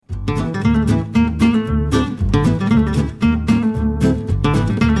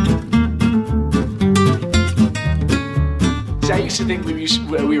to think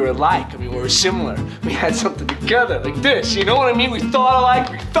we were alike. I mean, we were similar. We had something together like this. You know what I mean? We thought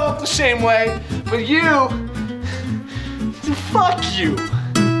alike. We felt the same way. But you, fuck you.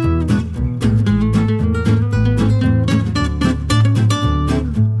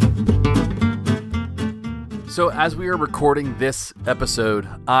 So as we are recording this episode,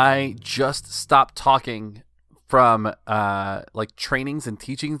 I just stopped talking from like trainings and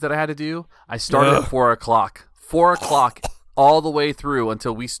teachings that I had to do. I started at 4 o'clock. 4 o'clock all the way through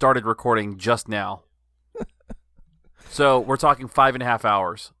until we started recording just now. So we're talking 5.5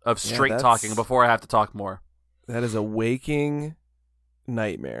 hours of straight talking before I have to talk more. That is a waking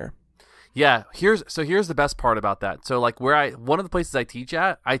nightmare. Yeah, here's the best part about that. So like one of the places I teach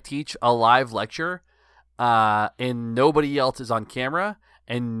at, I teach a live lecture. And nobody else is on camera,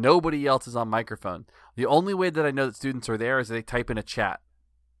 and nobody else is on microphone. The only way that I know that students are there is they type in a chat.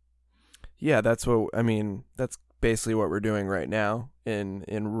 Yeah, that's basically what we're doing right now in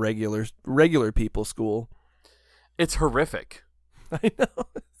regular people school. It's horrific. I know.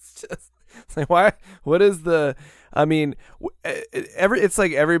 It's like, why? What is the? I mean, it's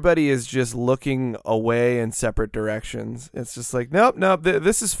like everybody is just looking away in separate directions. It's just like, nope.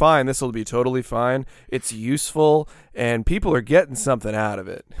 This is fine. This will be totally fine. It's useful, and people are getting something out of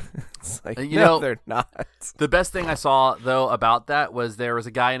it. It's like, they're not. The best thing I saw though about that was there was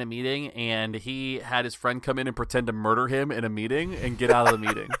a guy in a meeting, and he had his friend come in and pretend to murder him in a meeting and get out of the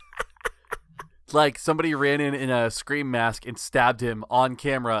meeting. Like somebody ran in a Scream mask and stabbed him on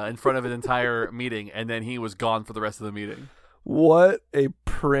camera in front of an entire meeting, and then he was gone for the rest of the meeting. What a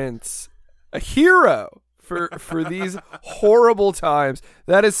prince, a hero for these horrible times.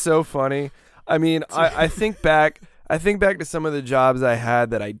 That is so funny. I mean, I think back to some of the jobs I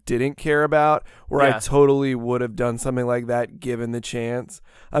had that I didn't care about, where I totally would have done something like that given the chance.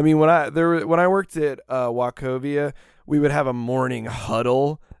 I mean, when I worked at Wachovia, we would have a morning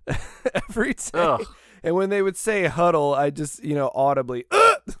huddle every day. Ugh. And when they would say huddle, I just, audibly,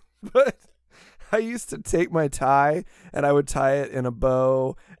 but I used to take my tie and I would tie it in a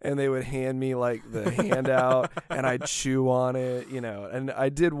bow, and they would hand me like the handout and I'd chew on it, and I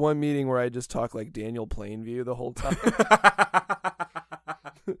did one meeting where I just talked like Daniel Plainview the whole time.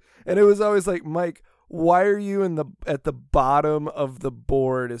 And it was always like, Mike, why are you at the bottom of the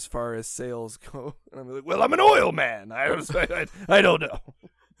board as far as sales go? And I'm like, well, I'm an oil man. I don't know.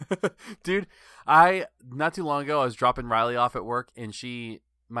 Dude, not too long ago I was dropping Riley off at work, and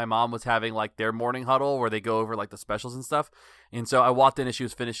my mom was having like their morning huddle where they go over like the specials and stuff. And so I walked in as she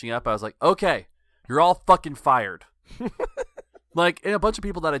was finishing up. I was like, okay, you're all fucking fired. Like, and a bunch of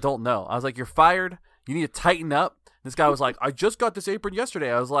people that I don't know. I was like, you're fired. You need to tighten up. This guy was like, I just got this apron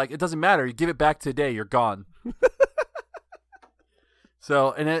yesterday. I was like, it doesn't matter. You give it back today. You're gone.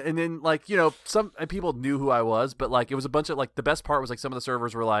 So, and then like, some people knew who I was, but like, it was a bunch of like, the best part was like some of the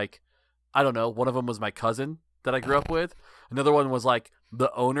servers were like, I don't know. One of them was my cousin that I grew up with. Another one was like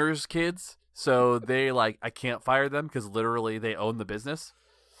the owner's kids. So they like, I can't fire them because literally they own the business.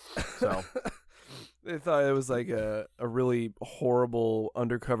 So they thought it was like a really horrible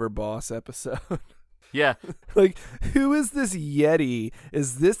Undercover Boss episode. Yeah. Like, who is this Yeti?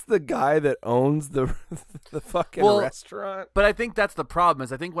 Is this the guy that owns the fucking restaurant? But I think that's the problem.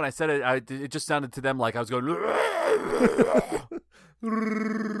 Is I think when I said it, it just sounded to them like I was going.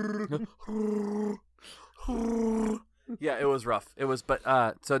 Yeah, it was rough. It was, but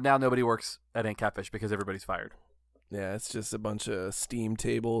so now nobody works at Ain't Catfish because everybody's fired. Yeah, it's just a bunch of steam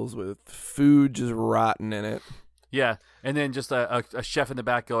tables with food just rotten in it. Yeah, and then just a chef in the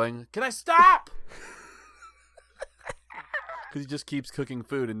back going, "Can I stop?" Because he just keeps cooking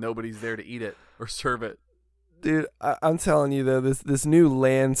food and nobody's there to eat it or serve it. Dude, I'm telling you though, this new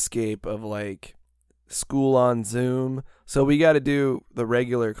landscape of like school on Zoom. So we got to do the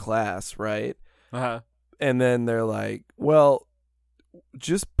regular class, right? Uh-huh. And then they're like, well,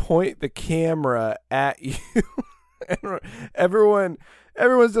 just point the camera at you. And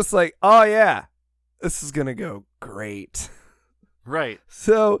everyone's just like, oh yeah, this is gonna go great. Right.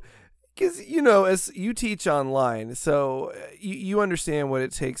 So, because as you teach online, so you understand what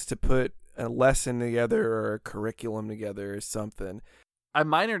it takes to put a lesson together or a curriculum together or something. I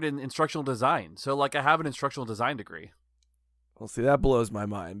minored in instructional design, so like I have an instructional design degree. Well, see, that blows my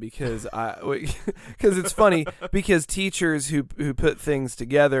mind because it's funny because teachers who put things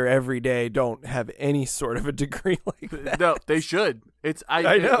together every day don't have any sort of a degree like that. No, they should.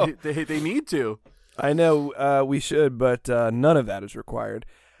 I know they need to. I know we should, but none of that is required.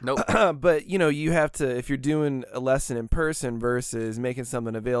 Nope. But you have to, if you're doing a lesson in person versus making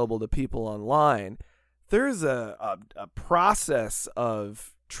something available to people online, there's a process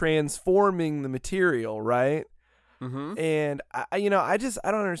of transforming the material, right? Mm-hmm. And I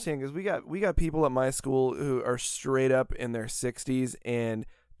don't understand, because we got people at my school who are straight up in their 60s and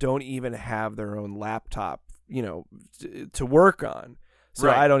don't even have their own laptop, to work on. So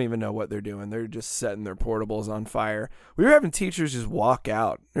Right. I don't even know what they're doing. They're just setting their portables on fire. We were having teachers just walk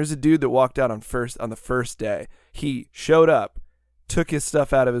out. There's a dude that walked out on the first day. He showed up, took his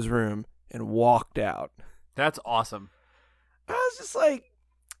stuff out of his room, and walked out. That's awesome. I was just like,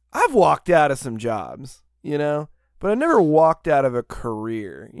 I've walked out of some jobs, but I never walked out of a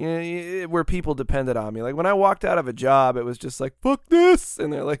career, where people depended on me. Like when I walked out of a job, it was just like, fuck this.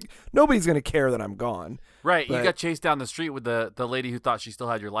 And they're like, nobody's going to care that I'm gone. Right. But you got chased down the street with the lady who thought she still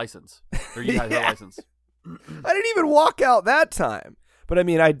had your license. Or you had her license. I didn't even walk out that time. But I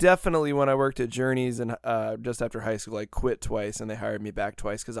mean, I definitely, when I worked at Journeys and just after high school, I quit twice and they hired me back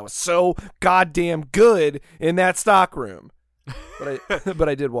twice because I was so goddamn good in that stock room. But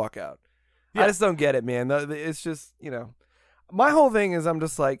I did walk out. Yeah. I just don't get it, man. It's just, my whole thing is I'm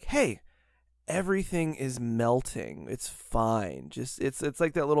just like, hey, everything is melting. It's fine. Just it's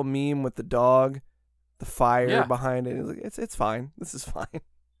like that little meme with the dog, the fire behind it. It's fine. This is fine.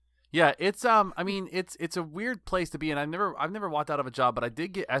 Yeah, it's it's a weird place to be, and I've never walked out of a job, but I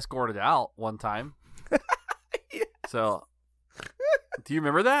did get escorted out one time. Yeah. So, do you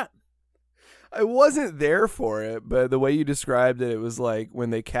remember that? I wasn't there for it, but the way you described it, it was like when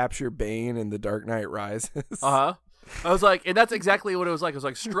they capture Bane in The Dark Knight Rises. I was like, and that's exactly what it was like. It was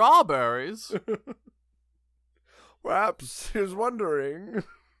like strawberries. Perhaps he's wondering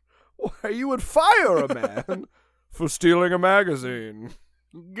why you would fire a man for stealing a magazine.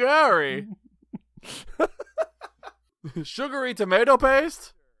 Gary. Sugary tomato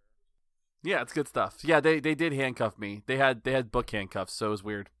paste? Yeah, it's good stuff. Yeah, they did handcuff me. They had book handcuffs, so it was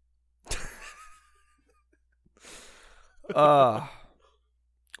weird. Well,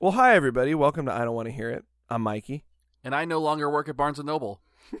 hi everybody. Welcome to I Don't Want to Hear It. I'm Mikey. And I no longer work at Barnes & Noble.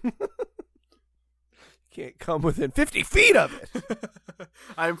 Can't come within 50 feet of it.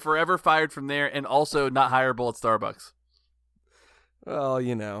 I'm forever fired from there and also not hireable at Starbucks. Well,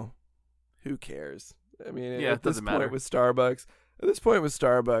 who cares? I mean, Yeah, at this point with Starbucks,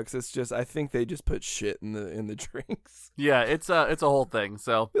 it's just, I think they just put shit in the drinks. Yeah, it's a whole thing.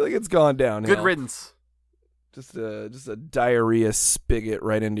 So I feel like it's gone downhill. good riddance. Just a diarrhea spigot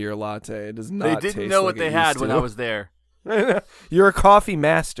right into your latte. It does not. They didn't taste know like what it they used had to. when I was there. You're a coffee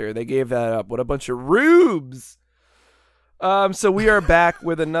master. They gave that up. What a bunch of rubes. So we are back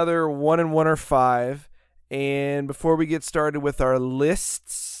with another 1 and 1 or 5. And before we get started with our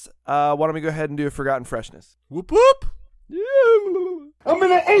lists, why don't we go ahead and do a Forgotten Freshness? Whoop whoop. I'm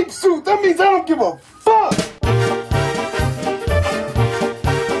in an ape suit. That means I don't give a fuck.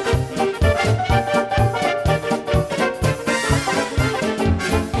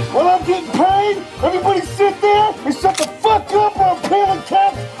 When I'm getting paid, everybody sit there and shut the fuck up or I'm peeling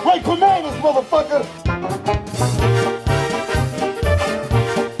caps like bananas, motherfucker.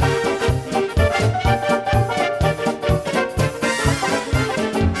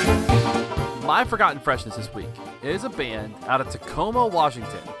 My Forgotten Freshness this week is a band out of Tacoma,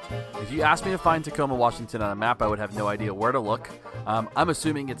 Washington. If you asked me to find Tacoma, Washington on a map, I would have no idea where to look. I'm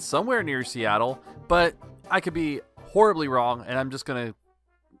assuming it's somewhere near Seattle, but I could be horribly wrong, and I'm just going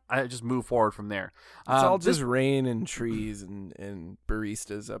to just move forward from there. It's all just rain and trees and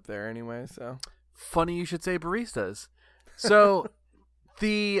baristas up there anyway, so. Funny you should say baristas. So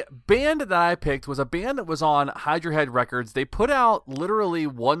the band that I picked was a band that was on Hide Your Head Records. They put out literally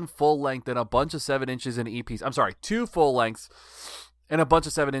one full length and a bunch of 7 inches and EPs. I'm sorry, 2 full lengths and a bunch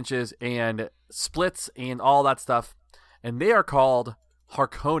of 7 inches and splits and all that stuff. And they are called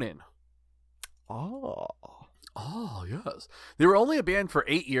Harkonnen. Oh, yes. They were only a band for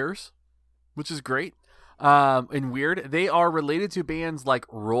 8 years, which is great and weird. They are related to bands like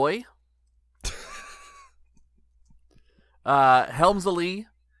Roy, Helmsley,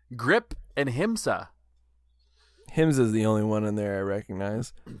 Grip, and Himsa. Himsa's the only one in there I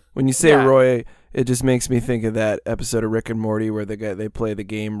recognize. When you say Yeah. Roy, it just makes me think of that episode of Rick and Morty where they play the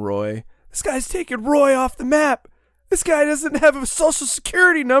game Roy. This guy's taking Roy off the map. This guy doesn't have a social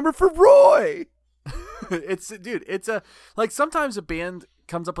security number for Roy. It's a like sometimes a band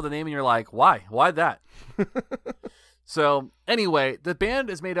comes up with a name and you're like, why that? So anyway, the band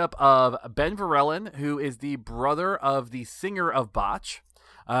is made up of Ben Verellen, who is the brother of the singer of Botch,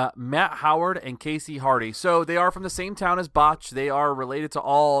 Matt Howard, and Casey Hardy. So they are from the same town as Botch. They are related to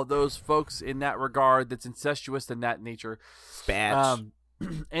all those folks in that regard that's incestuous in that nature. Batch.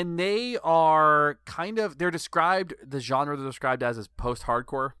 And they are the genre they're described as is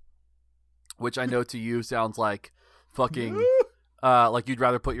post-hardcore, which I know to you sounds like fucking like you'd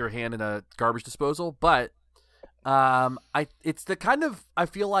rather put your hand in a garbage disposal, but It's the kind of, I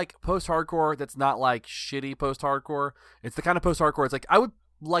feel like, post-hardcore that's not like shitty post-hardcore. It's the kind of post-hardcore, it's like, I would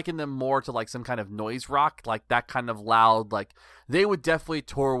liken them more to like some kind of noise rock, like that kind of loud, like they would definitely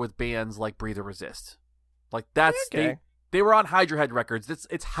tour with bands like Breathe or Resist. Like that's, Okay. they were on Hydra Head Records.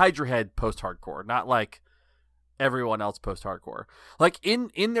 It's Hydra Head post-hardcore, not like everyone else post-hardcore. Like in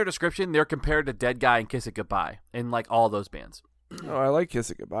their description, they're compared to Dead Guy and Kiss It Goodbye in like all those bands. Oh, I like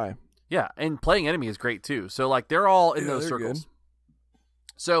Kiss It Goodbye. Yeah, and Playing Enemy is great too. So like they're all in those they're circles. good.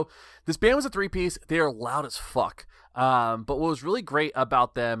 So this band was a 3-piece. They are loud as fuck. But what was really great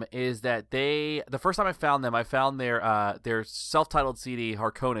about them is that the first time I found them, I found their self-titled CD,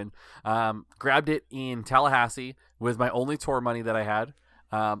 Harkonnen. Grabbed it in Tallahassee with my only tour money that I had.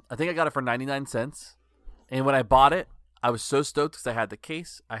 I think I got it for 99 cents. And when I bought it, I was so stoked because I had the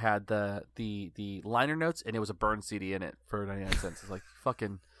case, I had the liner notes, and it was a burned CD in it for 99 cents. It's like,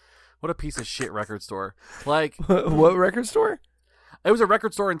 fucking, what a piece of shit record store. Like, What record store? it was a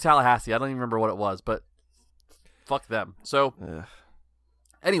record store in Tallahassee. I don't even remember what it was, but fuck them. So,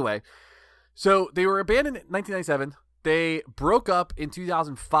 anyway, so they were abandoned in 1997. They broke up in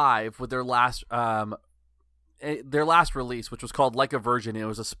 2005 with their last release, which was called Like a Virgin. It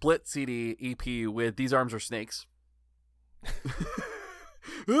was a split CD EP with These Arms Are Snakes.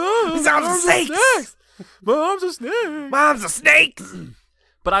 These arms are snakes! My arms are snakes! Moms are snakes!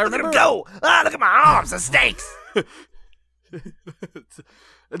 But I Look at remember... them go! Ah, look at my arms, they're snakes!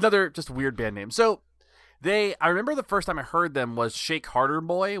 Another just weird band name. So I remember the first time I heard them was Shake Harder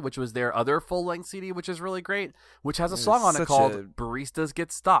Boy, which was their other full-length CD, which is really great, which has a song on it such called a- Baristas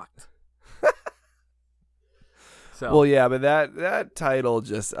Get Stocked. So, Well, yeah, but that title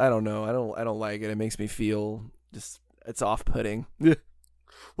just, I don't know. I don't like it. It makes me feel just, it's off-putting.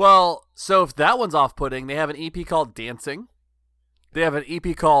 well, so if that one's off-putting, they have an EP called Dancing. They have an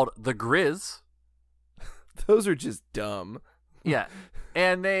EP called The Grizz. Those are just dumb. Yeah.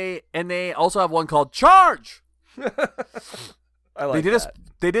 And they also have one called Charge. I like that.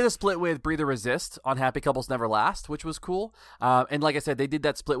 They did a split with Breathe or Resist on Happy Couples Never Last, which was cool. And like I said, they did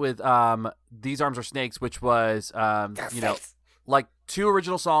that split with These Arms Are Snakes, which was like 2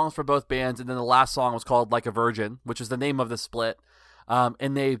 original songs for both bands, and then the last song was called Like a Virgin, which is the name of the split.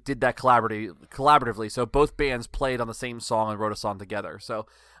 And they did that collaboratively. So both bands played on the same song and wrote a song together. So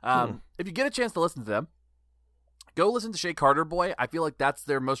if you get a chance to listen to them, go listen to Shake Harder Boy. I feel like that's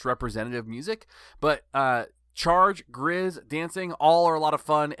their most representative music. But Charge, Grizz, Dancing, all are a lot of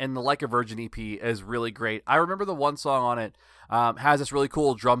fun, and the Like a Virgin EP is really great. I remember the one song on it has this really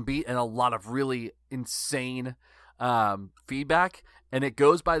cool drum beat and a lot of really insane feedback, and it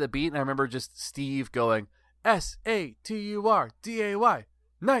goes by the beat, and I remember just Steve going, SATURDAY,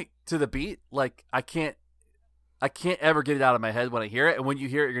 night, to the beat. Like, I can't ever get it out of my head when I hear it, and when you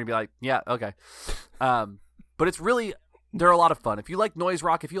hear it, you're going to be like, yeah, okay. But it's really, they're a lot of fun. If you like noise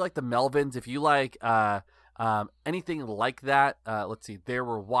rock, if you like the Melvins, if you like anything like that, let's see, There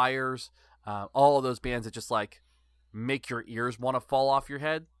Were Wires, all of those bands that just like make your ears want to fall off your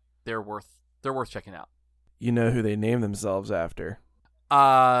head, they're worth checking out. You know who they named themselves after?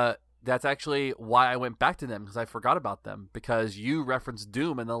 That's actually why I went back to them, because I forgot about them, because you referenced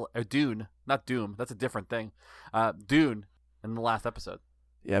Doom in the Dune, not Doom, that's a different thing. Dune in the last episode.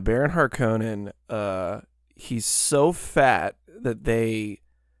 Yeah, Baron Harkonnen, he's so fat that they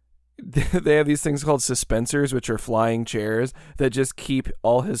have these things called suspensors, which are flying chairs that just keep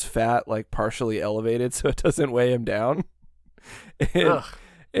all his fat like partially elevated so it doesn't weigh him down.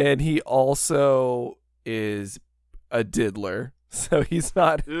 And he also is a diddler, so he's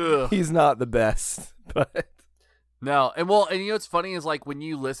not the best. But no, and you know what's funny is like when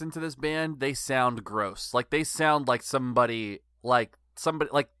you listen to this band, they sound gross. Like they sound like somebody like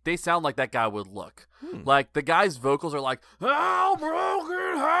they sound like that guy would look. Like the guy's vocals are like, how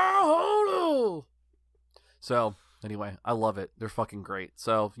broken, how holy. So anyway, I love it. They're fucking great.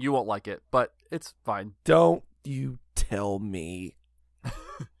 So you won't like it, but it's fine. don't you tell me.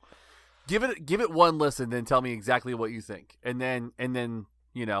 Give it one listen, then tell me exactly what you think, and then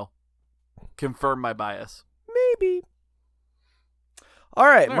you know, confirm my bias. Maybe. All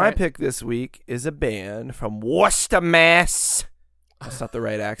right, All my right. pick this week is a band from Worcester, Mass. That's not the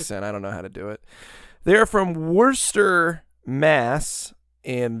right accent. I don't know how to do it. They're from Worcester, Mass,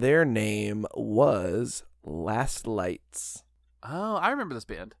 and their name was Last Lights. Oh, I remember this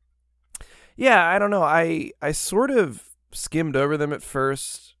band. Yeah, I don't know. I sort of skimmed over them at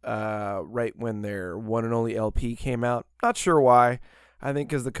first, right when their one and only LP came out. Not sure why. I think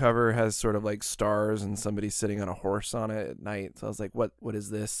because the cover has sort of like stars and somebody sitting on a horse on it at night. So I was like, what is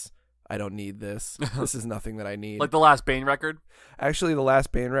this? I don't need this. This is nothing that I need. Like the last Bane record? Actually, the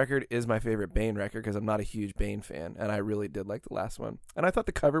last Bane record is my favorite Bane record because I'm not a huge Bane fan, and I really did like the last one. And I thought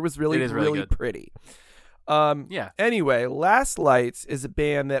the cover was really good. pretty. Yeah. Anyway, Last Lights is a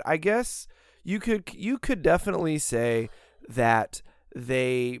band that I guess you could definitely say that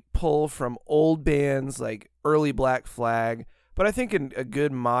they pull from old bands like early Black Flag, but I think a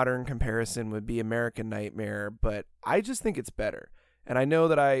good modern comparison would be American Nightmare, but I just think it's better. And I know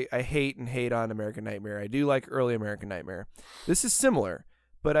that I hate on American Nightmare. I do like early American Nightmare. This is similar,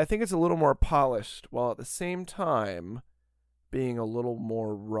 but I think it's a little more polished while at the same time being a little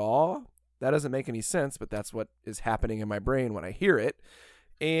more raw. That doesn't make any sense, but that's what is happening in my brain when I hear it.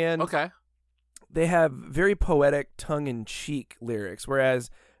 And okay. They have very poetic, tongue-in-cheek lyrics, whereas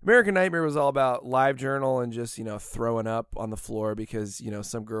American Nightmare was all about live journal and just, throwing up on the floor because,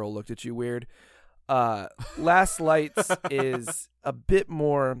 some girl looked at you weird. Last Lights is a bit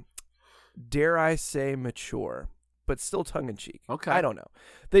more, dare I say, mature, but still tongue-in-cheek. Okay. I don't know.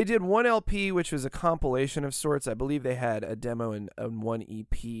 They did one LP, which was a compilation of sorts. I believe they had a demo and one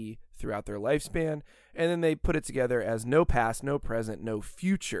EP throughout their lifespan, and then they put it together as No Past, No Present, No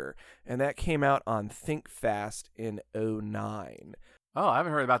Future, and that came out on Think Fast in 2009. Oh, I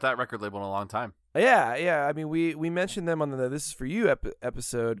haven't heard about that record label in a long time. Yeah. I mean, we mentioned them on the This Is For You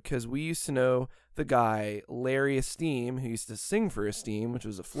episode because we used to know the guy, Larry Esteem, who used to sing for Esteem, which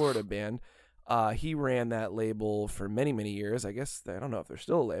was a Florida band. He ran that label for many, many years. I guess, I don't know if they're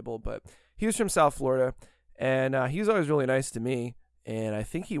still a label, but he was from South Florida, and he was always really nice to me, and I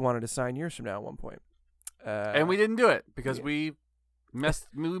think he wanted to sign Years From Now at one point. And we didn't do it because we missed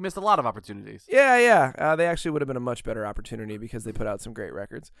a lot of opportunities. Yeah. They actually would have been a much better opportunity because they put out some great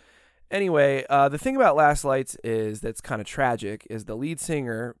records. Anyway, the thing about Last Lights that's kind of tragic is the lead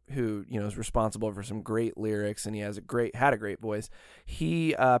singer, who is responsible for some great lyrics and he had a great voice.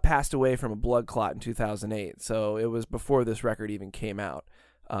 He passed away from a blood clot in 2008, so it was before this record even came out.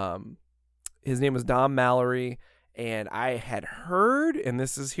 His name was Dom Mallory, and I had heard, and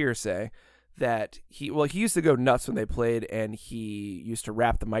this is hearsay, that he used to go nuts when they played, and he used to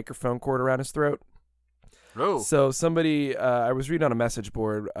wrap the microphone cord around his throat. Oh. So somebody, I was reading on a message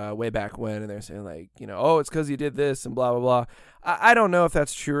board way back when, and they're saying it's because he did this and blah, blah, blah. I don't know if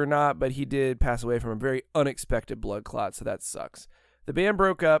that's true or not, but he did pass away from a very unexpected blood clot, so that sucks. The band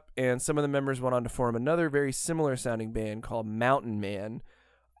broke up, and some of the members went on to form another very similar sounding band called Mountain Man.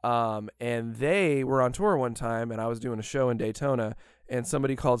 And they were on tour one time, and I was doing a show in Daytona, and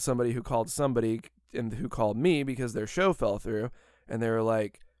somebody called somebody who called somebody and who called me because their show fell through, and they were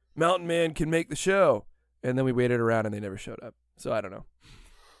like, Mountain Man can make the show. And then we waited around and they never showed up. So I don't know.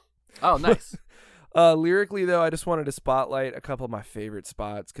 Oh, nice. Lyrically, though, I just wanted to spotlight a couple of my favorite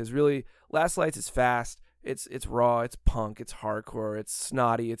spots because really, Last Lights is fast. It's raw. It's punk. It's hardcore. It's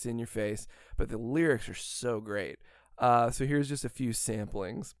snotty. It's in your face. But the lyrics are so great. So here's just a few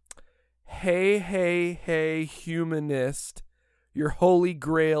samplings. Hey, hey, hey, humanist. Your holy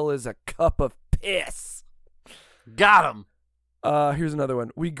grail is a cup of piss. Got him. Here's another one.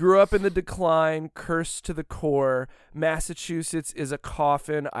 We grew up in the decline, cursed to the core. Massachusetts is a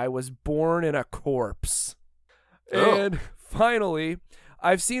coffin. I was born in a corpse. Oh. And finally,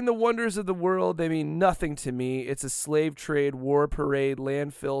 I've seen the wonders of the world. They mean nothing to me. It's a slave trade, war parade,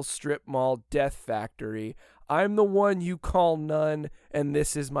 landfill, strip mall, death factory. I'm the one you call none, and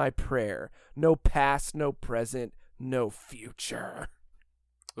this is my prayer. No past, no present, no future.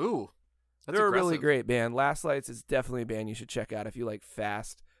 Ooh. That's They're aggressive. a really great band. Last Lights is definitely a band you should check out if you like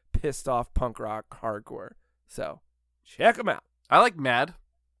fast, pissed off punk rock hardcore. So, check them out. I like Mad.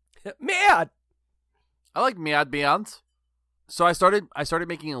 Mad! I like Mad bands. So I started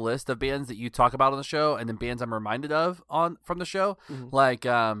making a list of bands that you talk about on the show and then bands I'm reminded of from the show.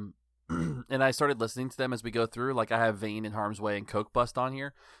 Mm-hmm. And I started listening to them as we go through. Like I have Vane and Harm's Way and Coke Bust on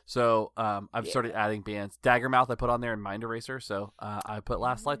here. So I've started adding bands. Daggermouth I put on there and Mind Eraser. So I put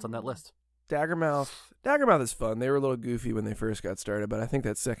Last Lights on that list. Daggermouth is fun. They were a little goofy when they first got started, but I think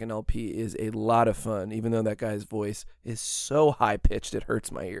that second LP is a lot of fun, even though that guy's voice is so high-pitched it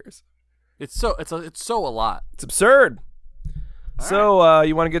hurts my ears. It's so a lot. It's absurd. All so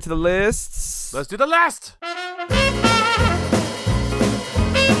you want to get to the lists? Let's do the list.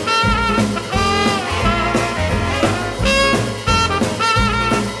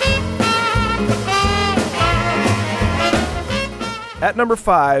 At number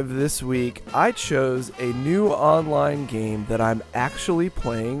 5 this week, I chose a new online game that I'm actually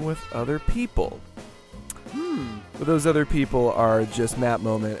playing with other people. But those other people are just Matt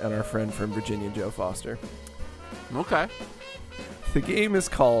Moment and our friend from Virginia, Joe Foster. Okay. The game is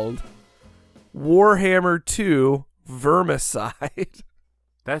called Warhammer 2 Vermicide.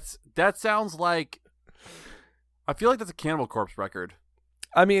 That sounds like. I feel like that's a Cannibal Corpse record.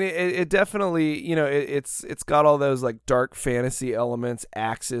 I mean, it definitely, it's got all those like dark fantasy elements,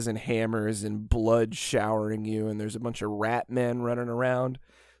 axes and hammers and blood showering you, and there's a bunch of rat men running around.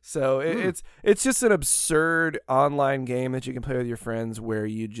 So it's just an absurd online game that you can play with your friends where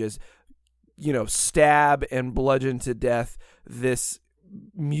you just, stab and bludgeon to death this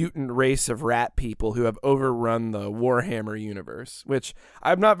mutant race of rat people who have overrun the Warhammer universe, which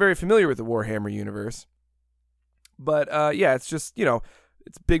I'm not very familiar with the Warhammer universe. But it's just,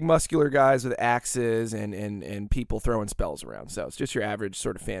 it's big muscular guys with axes and people throwing spells around. So it's just your average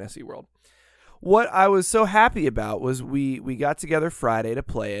sort of fantasy world. What I was so happy about was we got together Friday to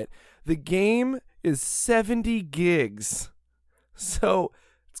play it. The game is 70 gigs. So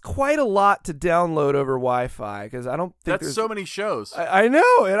it's quite a lot to download over Wi-Fi because I don't think that's so many shows. I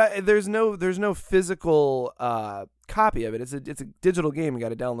know, and there's no physical copy of it. It's a digital game you got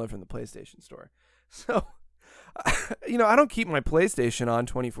to download from the PlayStation Store. So, I don't keep my PlayStation on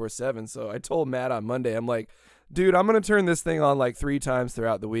 24/7. So I told Matt on Monday, I'm like, dude, I'm gonna turn this thing on like 3 times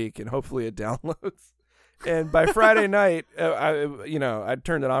throughout the week, and hopefully it downloads. And by Friday night, I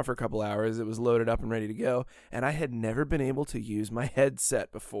turned it on for a couple hours. It was loaded up and ready to go. And I had never been able to use my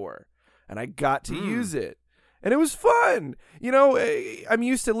headset before. And I got to use it. And it was fun. I'm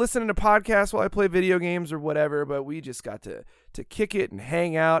used to listening to podcasts while I play video games or whatever, but we just got to kick it and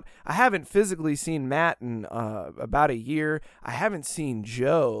hang out. I haven't physically seen Matt in about a year. I haven't seen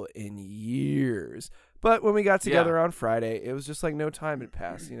Joe in years. But when we got together on Friday, it was just like no time had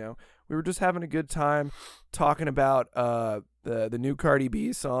passed, We were just having a good time talking about the new Cardi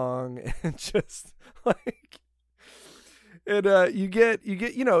B song and just like and you get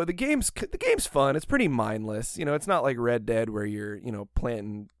the game's fun. It's pretty mindless. It's not like Red Dead where you're,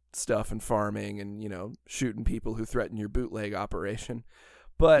 planting stuff and farming and, shooting people who threaten your bootleg operation.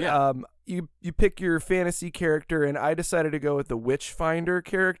 But you pick your fantasy character, and I decided to go with the Witchfinder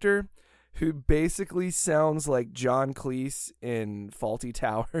character, who basically sounds like John Cleese in Fawlty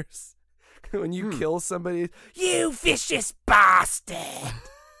Towers. When you kill somebody, you vicious bastard.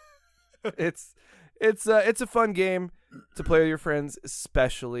 It's a fun game to play with your friends,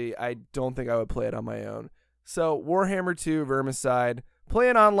 especially. I don't think I would play it on my own. So Warhammer 2 Vermicide,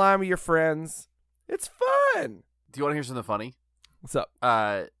 playing online with your friends. It's fun. Do you want to hear something funny? What's up?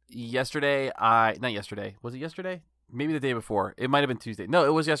 Not yesterday. Was it yesterday? Maybe the day before. It might have been Tuesday. No,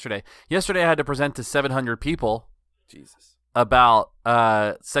 it was yesterday. Yesterday I had to present to 700 people. Jesus. About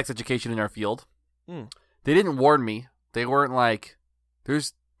sex education in our field. They didn't warn me. They weren't like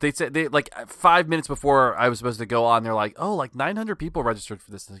they said they like 5 minutes before I was supposed to go on, they're like, oh, like 900 people registered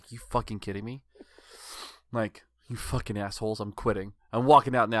for this. I'm like, you fucking kidding me? Like, you fucking assholes, I'm quitting. I'm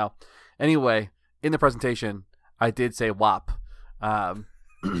walking out now. Anyway, in the presentation, I did say WAP.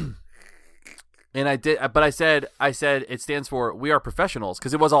 And I did, but I said it stands for We Are Professionals,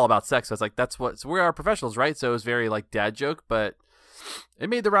 because it was all about sex. So I was like, so we are professionals, right? So it was very like dad joke, but it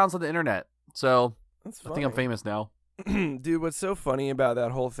made the rounds on the internet. So I think I'm famous now. Dude, what's so funny about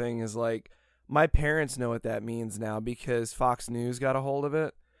that whole thing is like my parents know what that means now because Fox News got a hold of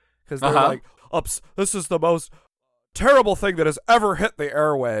it. Because they're like, "Ups, this is the most terrible thing that has ever hit the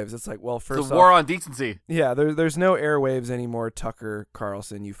airwaves." It's like, well, first it's a war on decency. Yeah, there's no airwaves anymore, Tucker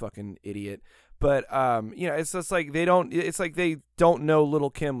Carlson, you fucking idiot. But it's just like they don't know Little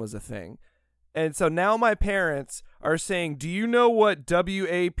Kim was a thing. And so now my parents are saying, "Do you know what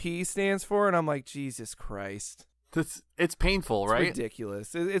WAP stands for?" And I'm like, Jesus Christ. It's painful, right? It's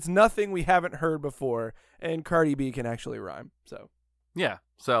ridiculous. It's nothing we haven't heard before, and Cardi B can actually rhyme. So yeah,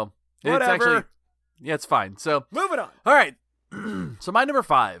 so whatever. It's actually, it's fine. So moving on. All right. So my number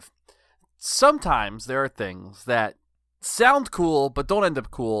 5. Sometimes there are things that sound cool but don't end up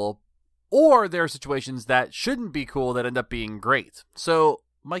cool. Or there are situations that shouldn't be cool that end up being great. So,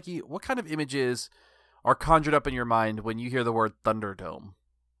 Mikey, what kind of images are conjured up in your mind when you hear the word Thunderdome?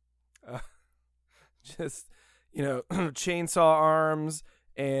 Just, chainsaw arms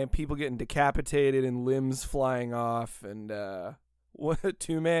and people getting decapitated and limbs flying off and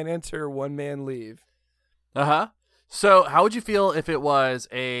 2-man enter, 1-man leave. Uh-huh. So, how would you feel if it was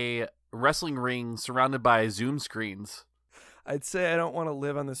a wrestling ring surrounded by Zoom screens? I'd say I don't want to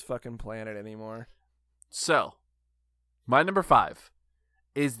live on this fucking planet anymore. So, my number 5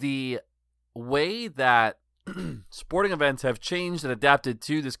 is the way that sporting events have changed and adapted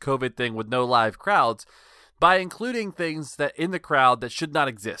to this COVID thing with no live crowds by including things that in the crowd that should not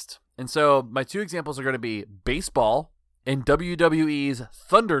exist. And so, my 2 examples are going to be baseball and WWE's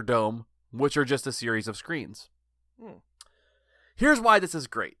Thunderdome, which are just a series of screens. Here's why this is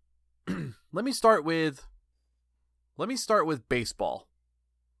great. Let me start with baseball.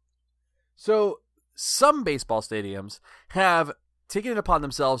 So some baseball stadiums have taken it upon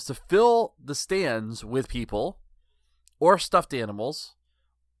themselves to fill the stands with people or stuffed animals.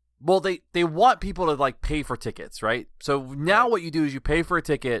 Well, they want people to like pay for tickets, right? So now what you do is you pay for a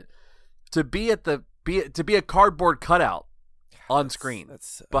ticket to be a cardboard cutout on screen.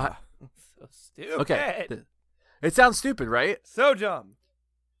 That's But so stupid. okay, it sounds stupid, right? So dumb.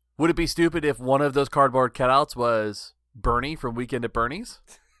 Would it be stupid if one of those cardboard cutouts was Bernie from Weekend at Bernie's?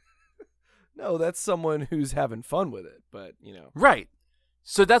 No, that's someone who's having fun with it, but, you know. Right.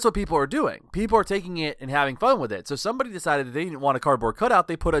 So that's what people are doing. People are taking it and having fun with it. So somebody decided that they didn't want a cardboard cutout.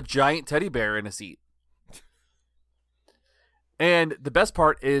 They put a giant teddy bear in a seat. And the best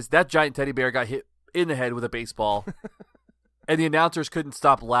part is that giant teddy bear got hit in the head with a baseball. And the announcers couldn't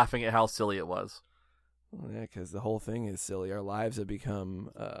stop laughing at how silly it was. Well, yeah, because the whole thing is silly. Our lives have become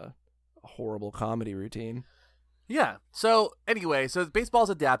a horrible comedy routine. Yeah. So anyway, so baseball's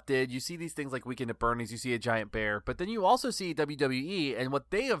adapted. You see these things like Weekend at Bernie's. You see a giant bear. But then you also see WWE. And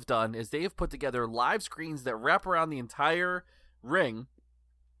what they have done is they have put together live screens that wrap around the entire ring.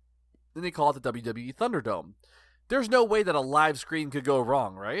 Then they call it the WWE Thunderdome. There's no way that a live screen could go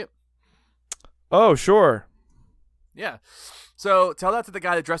wrong, right? Oh, sure. Yeah. So tell that to the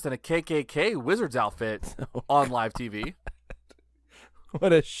guy that dressed in a KKK Wizards outfit on live TV.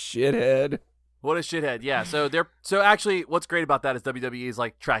 What a shithead. What a shithead. Yeah. So actually what's great about that is WWE is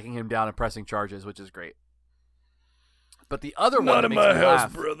like tracking him down and pressing charges, which is great. But the other one Not that in makes my me house,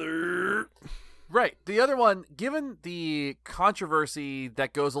 laugh, brother. right. The other one, given the controversy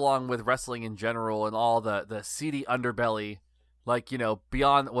that goes along with wrestling in general and all the seedy underbelly, like, you know,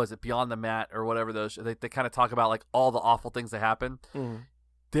 Beyond the Mat or whatever those, they kind of talk about like all the awful things that happen. Mm.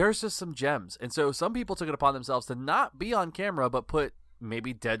 There's just some gems. And so some people took it upon themselves to not be on camera, but put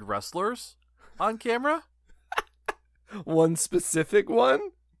maybe dead wrestlers on camera. One specific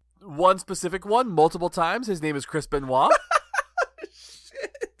one? One specific one, multiple times. His name is Chris Benoit.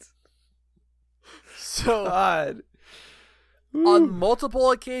 Shit. So God. on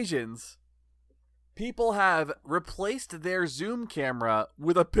multiple occasions, people have replaced their Zoom camera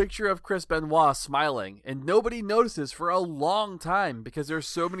with a picture of Chris Benoit smiling, and nobody notices for a long time because there's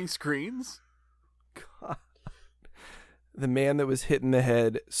so many screens. God. The man that was hit in the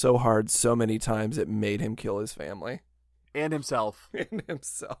head so hard so many times it made him kill his family. And himself. And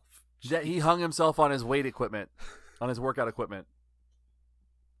himself. That he hung himself on his weight equipment, on his workout equipment.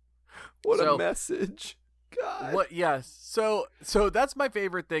 What So- a message. God. What? Yes. So that's my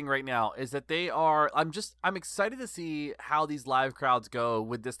favorite thing right now is that they are. I'm excited to see how these live crowds go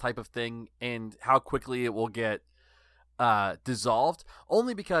with this type of thing and how quickly it will get dissolved.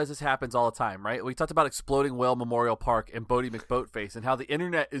 Only because this happens all the time, right? We talked about Exploding Whale Memorial Park and Bodie McBoatface and how the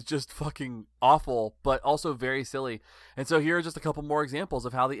internet is just fucking awful, but also very silly. And so here are just a couple more examples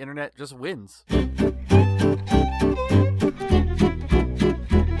of how the internet just wins.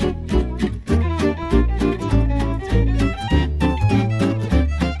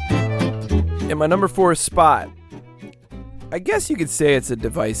 In my number 4 spot, I guess you could say it's a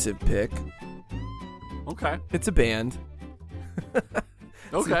divisive pick. Okay. It's a band.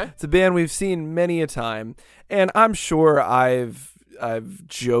 Okay. It's a band we've seen many a time, and I'm sure I've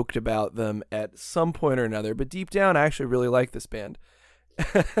joked about them at some point or another, but deep down I actually really like this band.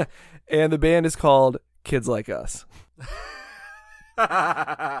 And the band is called Kids Like Us.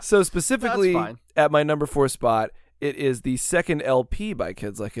 So specifically That's fine. at my number 4 spot, it is the second LP by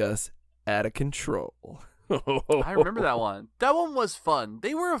Kids Like Us, Out of Control. I remember that one. That one was fun.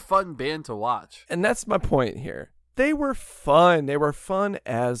 They were a fun band to watch. And that's my point here. They were fun. They were fun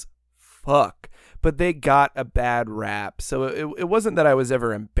as fuck. But they got a bad rap. So it wasn't that I was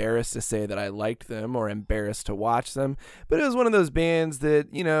ever embarrassed to say that I liked them or embarrassed to watch them. But it was one of those bands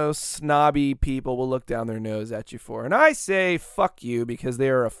that, you know, snobby people will look down their nose at you for. And I say fuck you because they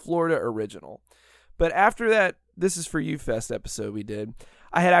are a Florida original. But after that This Is For You Fest episode we did,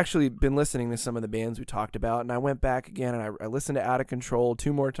 I had actually been listening to some of the bands we talked about, and I went back again and I listened to Out of Control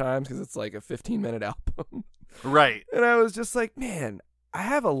 2 more times because it's like a 15-minute album. Right. And I was just like, man, I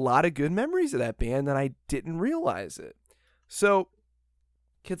have a lot of good memories of that band and I didn't realize it. So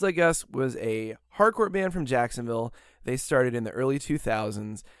Kids Like Us was a hardcore band from Jacksonville. They started in the early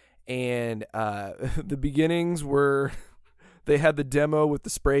 2000s, and the beginnings were they had the demo with the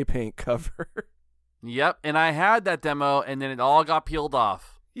spray paint cover. Yep. And I had that demo, and then it all got peeled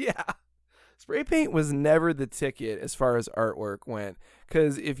off. Yeah. Spray paint was never the ticket as far as artwork went,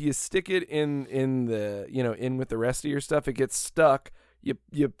 because if you stick it in the, you know, in with the rest of your stuff, it gets stuck. You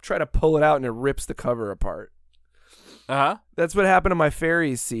try to pull it out and it rips the cover apart. Uh-huh. That's what happened to my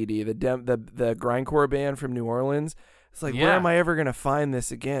Fairies CD, the grindcore band from New Orleans. It's like, Yeah. where am I ever going to find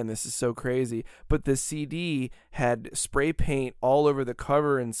this again? This is so crazy. But the CD had spray paint all over the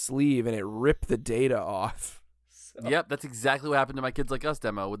cover and sleeve, and it ripped the data off. Yep, that's exactly what happened to my Kids Like Us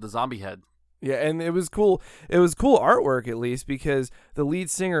demo with the zombie head. Yeah, and it was cool. It was cool artwork, at least, because the lead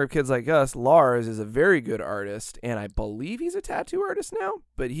singer of Kids Like Us, Lars, is a very good artist, and I believe he's a tattoo artist now,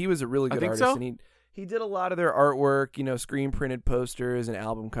 but he was a really good artist. So. And he did a lot of their artwork, screen printed posters and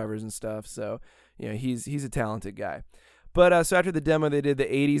album covers and stuff. So, he's a talented guy. But so after the demo, they did The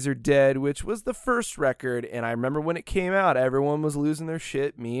 80s Are Dead, which was the first record. And I remember when it came out, everyone was losing their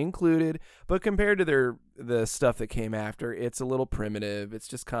shit, me included. But compared to the stuff that came after, it's a little primitive. It's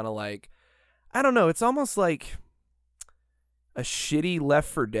just kind of like, I don't know. It's almost like a shitty Left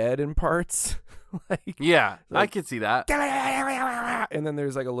 4 Dead in parts. Yeah, I could see that. And then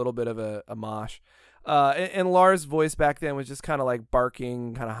there's like a little bit of a mosh. And Lars' voice back then was just kind of like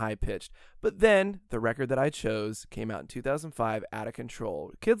barking, kind of high pitched. But then the record that I chose came out in 2005, Out of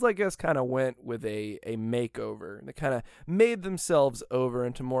Control. Kids Like Us kind of went with a makeover. They kind of made themselves over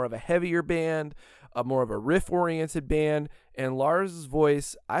into more of a heavier band, more of a riff-oriented band. And Lars'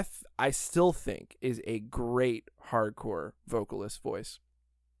 voice, I still think, is a great hardcore vocalist voice.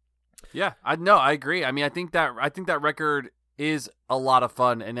 Yeah, I agree. I mean, I think that record is a lot of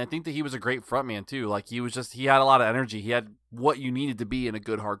fun, and I think that he was a great frontman too. Like he had a lot of energy. He had what you needed to be in a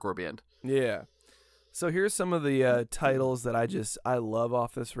good hardcore band. Yeah. So here's some of the titles that I love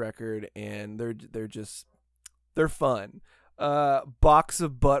off this record, and they're fun. Box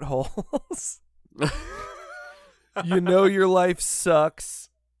of Buttholes. You Know Your Life Sucks.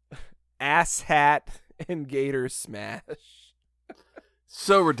 Ass Hat and Gator Smash.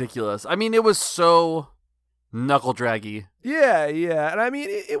 So ridiculous. I mean, it was so knuckle draggy. Yeah, and I mean,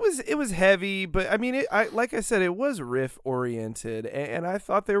 it was heavy, but I mean, like I said, it was riff oriented, and I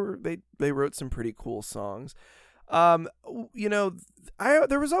thought they wrote some pretty cool songs. There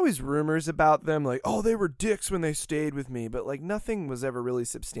was always rumors about them, like, oh, they were dicks when they stayed with me, but like nothing was ever really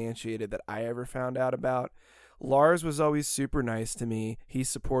substantiated that I ever found out about. Lars was always super nice to me. He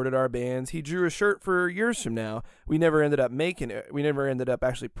supported our bands. He drew a shirt for Years From Now. We never ended up making it. We never ended up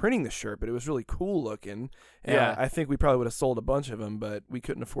actually printing the shirt, but it was really cool looking. And yeah. I think we probably would have sold a bunch of them, but we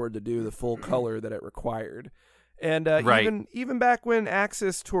couldn't afford to do the full color that it required. And right. even back when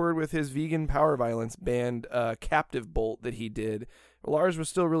Axis toured with his vegan power violence band, Captive Bolt, that he did, Lars was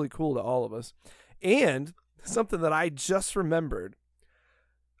still really cool to all of us. And something that I just remembered,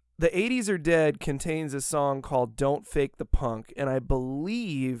 The 80s Are Dead contains a song called Don't Fake the Punk, and I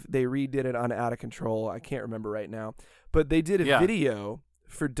believe they redid it on Out of Control. I can't remember right now. But they did a video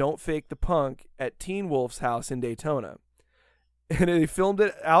for Don't Fake the Punk at Teen Wolf's house in Daytona. And they filmed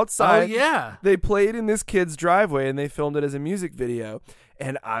it outside. Oh, yeah. They played in this kid's driveway, and they filmed it as a music video.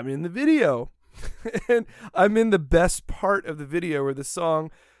 And I'm in the video. And I'm in the best part of the video where the song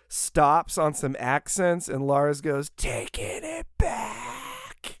stops on some accents, and Lars goes, "Taking it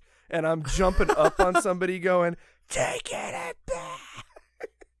back." And I'm jumping up on somebody going, "Taking it back."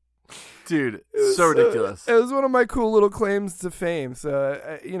 Dude, so ridiculous. It was one of my cool little claims to fame. So,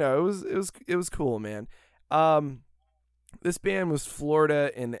 it was cool, man. This band was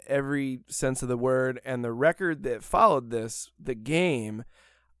Florida in every sense of the word, and the record that followed this, The Game,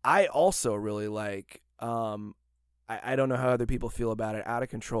 I also really like. I don't know how other people feel about it. Out of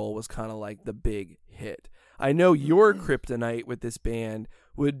Control was kind of like the big hit. I know your kryptonite with this band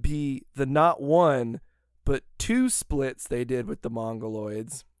would be the not one, but two splits they did with the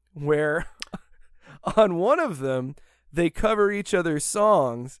Mongoloids, where on one of them, they cover each other's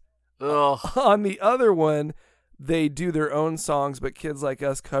songs. Ugh. On the other one, they do their own songs, but Kids Like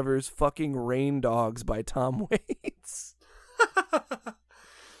Us covers fucking Rain Dogs by Tom Waits.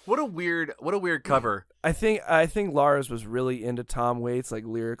 What a weird cover. I think Lars was really into Tom Waits, like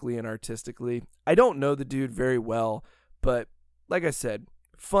lyrically and artistically. I don't know the dude very well, but like I said,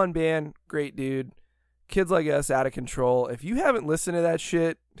 fun band, great dude. Kids Like Us, Out of Control. If you haven't listened to that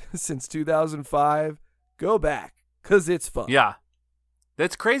shit since 2005, go back, because it's fun. Yeah.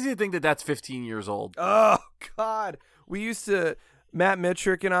 That's crazy to think that that's 15 years old. Oh, God. Matt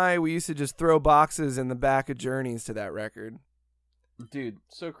Mitrick and I used to just throw boxes in the back of Journeys to that record. Dude,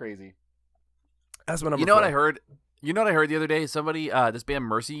 so crazy. That's what I'm. You know what I heard? You know what I heard the other day? Somebody, this band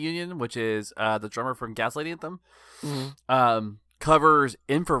Mercy Union, which is the drummer from Gaslight Anthem, covers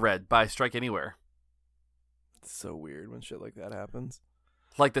Infrared by Strike Anywhere. It's so weird when shit like that happens.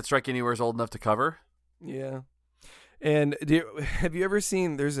 Like that Strike Anywhere is old enough to cover? Yeah. And have you ever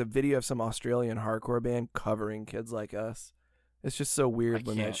seen, there's a video of some Australian hardcore band covering Kids Like Us? It's just so weird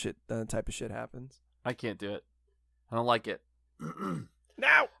when that type of shit happens. I can't do it. I don't like it.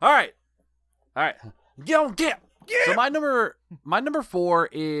 Now! All right. You don't get So my number 4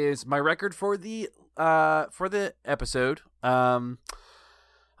 is my record for the episode.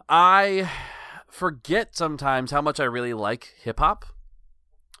 I forget sometimes how much I really like hip hop.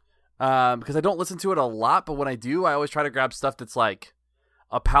 Because I don't listen to it a lot, but when I do, I always try to grab stuff that's like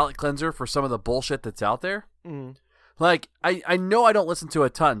a palate cleanser for some of the bullshit that's out there. Mm. Like, I know I don't listen to a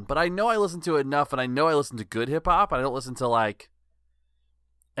ton, but I know I listen to it enough, and I know I listen to good hip hop. I don't listen to like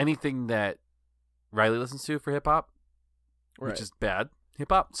anything that Riley listens to for hip hop, which is bad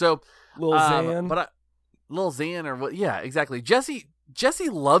hip hop. So Lil Xan, Lil Xan or what? Yeah, exactly. Jesse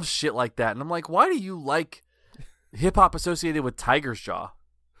loves shit like that, and I'm like, why do you like hip hop associated with Tiger's Jaw?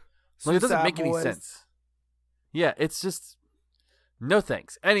 Like, it doesn't make any sense. Yeah, it's just no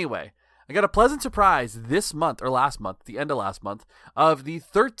thanks. Anyway, I got a pleasant surprise this month, or last month, the end of last month, of the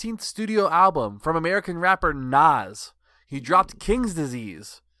 13th studio album from American rapper Nas. He dropped King's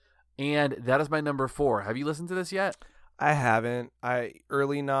Disease, and that is my number 4. Have you listened to this yet? I haven't.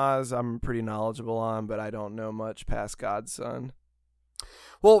 Early Nas, I'm pretty knowledgeable on, but I don't know much past God's Son.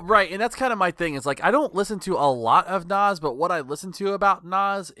 Well, right, and that's kind of my thing. It's like I don't listen to a lot of Nas, but what I listen to about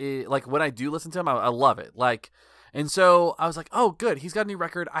Nas, like when I do listen to him, I love it. Like, and so I was like, oh, good, he's got a new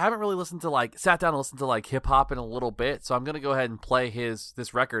record. I haven't really sat down and listened to like hip hop in a little bit, so I'm gonna go ahead and play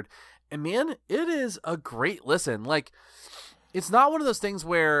this record. And man, it is a great listen. Like, it's not one of those things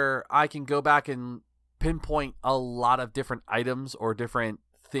where I can go back and pinpoint a lot of different items or different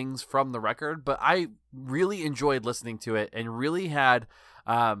things from the record, but I really enjoyed listening to it and really had.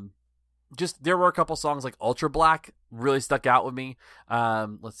 Just there were a couple songs like Ultra Black really stuck out with me.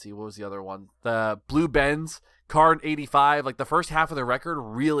 Let's see, what was the other one? The Blue Benz, Card 85, like the first half of the record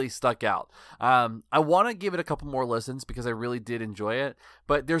really stuck out. I want to give it a couple more listens because I really did enjoy it,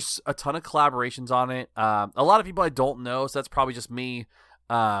 but there's a ton of collaborations on it. A lot of people I don't know, so that's probably just me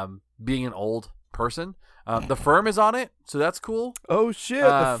being an old person. The Firm is on it, so that's cool. Oh shit,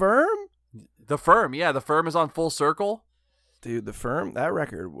 The Firm? The Firm, yeah, The Firm is on Full Circle. Dude, The Firm, that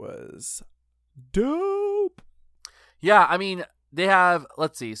record was dope. Yeah, I mean, they have,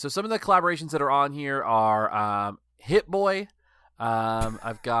 let's see. So some of the collaborations that are on here are Hit Boy.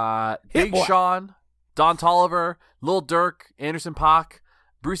 I've got Big Sean, Don Toliver, Lil Durk, Anderson .Paak,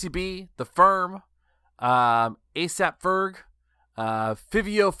 Brucey B, The Firm, ASAP Ferg,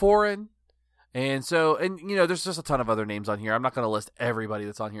 Fivio Foreign. And you know, there's just a ton of other names on here. I'm not going to list everybody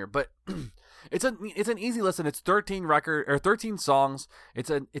that's on here, but it's an easy listen. It's 13 songs. It's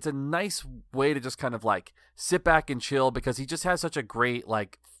a nice way to just kind of like sit back and chill because he just has such a great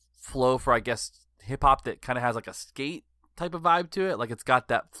like flow for, I guess, hip hop that kind of has like a skate type of vibe to it. Like it's got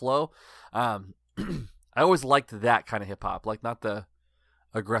that flow. I always liked that kind of hip hop, like not the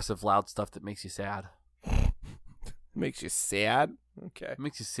aggressive loud stuff that makes you sad. Makes you sad? Okay.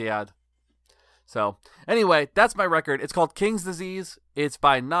 Makes you sad. So, anyway, that's my record. It's called King's Disease. It's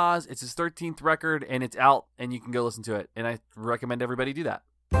by Nas. It's his 13th record, and it's out, and you can go listen to it. And I recommend everybody do that.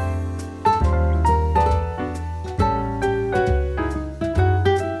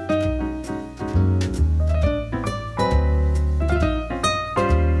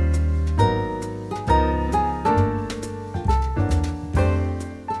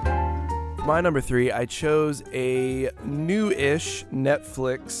 For my number 3, I chose a new-ish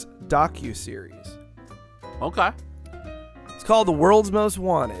Netflix docu-series. Okay. It's called The World's Most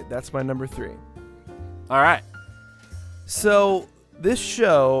Wanted. That's my number 3. All right. So this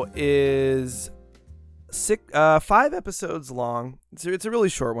show is 5 episodes long. It's a really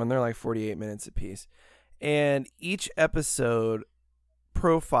short one. They're like 48 minutes apiece. And each episode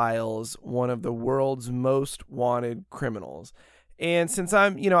profiles one of the world's most wanted criminals. And since I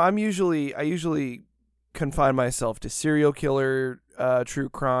usually confine myself to serial killer true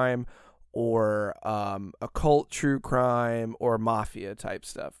crime or occult true crime or mafia type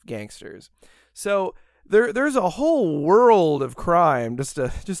stuff, gangsters. So there's a whole world of crime, just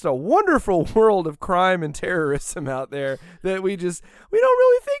a wonderful world of crime and terrorism out there that we don't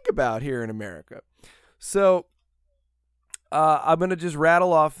really think about here in America. So I'm going to just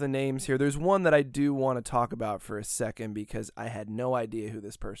rattle off the names here. There's one that I do want to talk about for a second because I had no idea who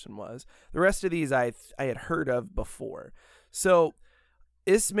this person was. The rest of these I had heard of before. So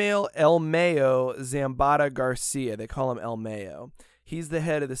Ismael El Mayo Zambada Garcia, they call him El Mayo. He's the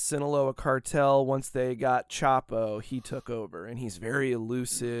head of the Sinaloa cartel. Once they got Chapo, he took over, and he's very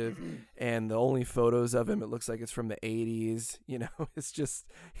elusive. And the only photos of him, it looks like it's from the 80s. You know, it's just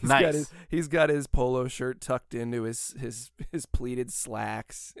he's got his polo shirt tucked into his pleated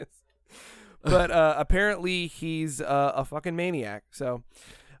slacks. But apparently he's a fucking maniac. So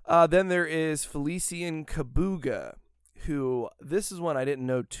then there is Felician Kabuga, who, this is one I didn't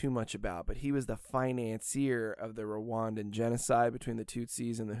know too much about, but he was the financier of the Rwandan genocide between the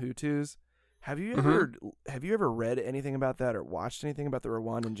Tutsis and the Hutus. Have you ever read anything about that or watched anything about the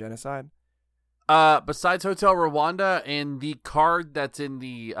Rwandan genocide? Besides Hotel Rwanda and the card that's in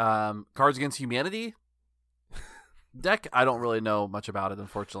the Cards Against Humanity deck, I don't really know much about it,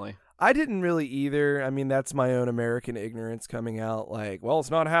 unfortunately. I didn't really either. I mean, that's my own American ignorance coming out like, well,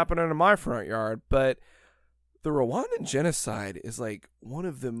 it's not happening in my front yard. But the Rwandan genocide is like one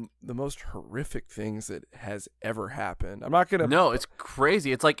of the most horrific things that has ever happened. I'm not going to... No, it's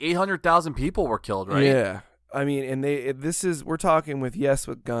crazy. It's like 800,000 people were killed, right? Yeah. I mean, and we're talking with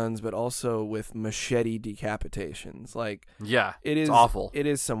guns, but also with machete decapitations. Like, yeah, it's awful. It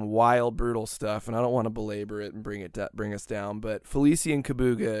is some wild, brutal stuff, and I don't want to belabor it and bring us down. But Felician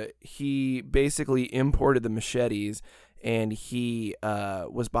Kabuga, he basically imported the machetes, and he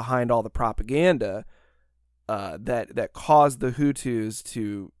was behind all the propaganda that caused the Hutus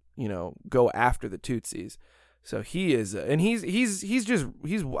to, go after the Tutsis. So he is, and he's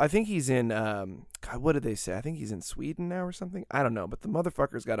I think he's in, God, what did they say? I think he's in Sweden now or something. I don't know, but the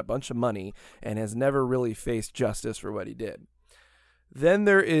motherfucker's got a bunch of money and has never really faced justice for what he did. Then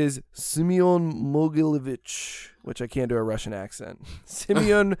there is Simeon Mogilevich, which I can't do a Russian accent.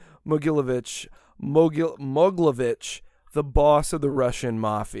 Simeon Mogilevich, the boss of the Russian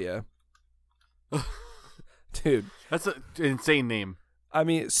mafia. Dude. That's an insane name. I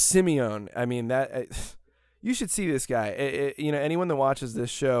mean, Simeon, you should see this guy. Anyone that watches this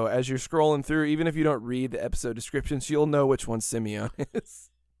show, as you're scrolling through, even if you don't read the episode descriptions, you'll know which one Simeon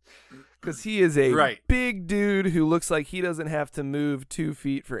is. Because he is a big dude who looks like he doesn't have to move 2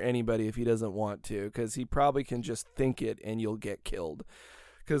 feet for anybody if he doesn't want to, because he probably can just think it and you'll get killed.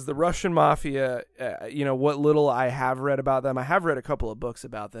 Because the Russian mafia, what little I have read about them, I have read a couple of books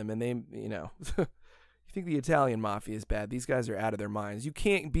about them, and they, you think the Italian mafia is bad. These guys are out of their minds. You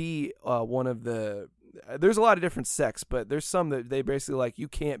can't be one of the... There's a lot of different sects, but there's some that they basically like, you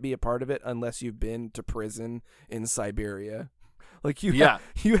can't be a part of it unless you've been to prison in Siberia. Like you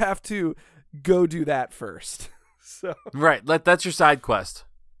have to go do that first. So right, that's your side quest.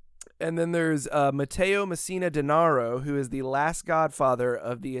 And then there's Matteo Messina Denaro, who is the last godfather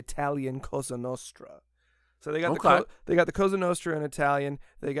of the Italian Cosa Nostra. So they got they got the Cosa Nostra in Italian.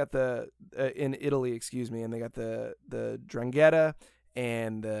 They got the in Italy, and they got the 'Ndrangheta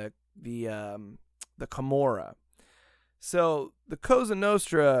and the Camorra. So the Cosa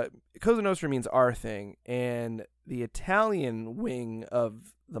Nostra means our thing, and the Italian wing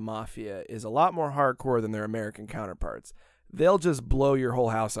of the mafia is a lot more hardcore than their American counterparts. They'll just blow your whole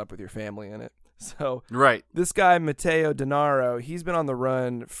house up with your family in it. So this guy, Matteo Denaro, he's been on the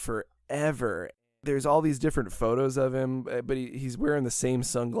run forever. There's all these different photos of him, but he's wearing the same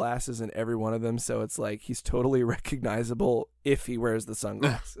sunglasses in every one of them, so it's like he's totally recognizable if he wears the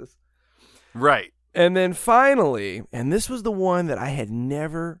sunglasses. Right. And then finally, and this was the one that I had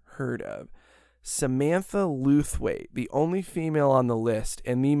never heard of, Samantha Luthwaite, the only female on the list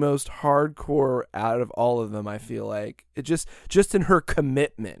and the most hardcore out of all of them, I feel like. It just in her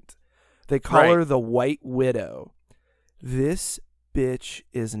commitment. They call her the White Widow. This bitch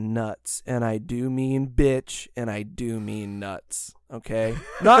is nuts, and I do mean bitch, and I do mean nuts, okay?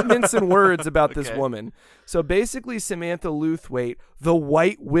 Not mincing words about this woman. So basically, Samantha Luthwaite, the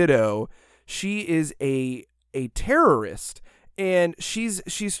White Widow, she is a terrorist, and she's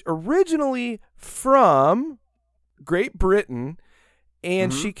originally from Great Britain,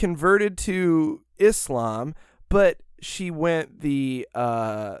 and she converted to Islam, but she went the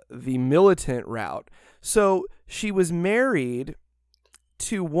militant route. So she was married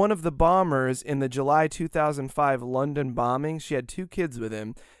to one of the bombers in the July 2005 London bombing. She had 2 kids with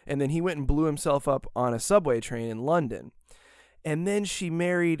him, and then he went and blew himself up on a subway train in London. And then she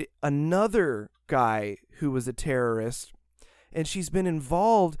married another guy who was a terrorist, and she's been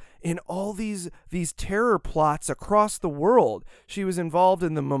involved in all these terror plots across the world. She was involved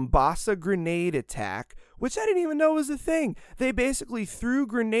in the Mombasa grenade attack, which I didn't even know was a thing. They basically threw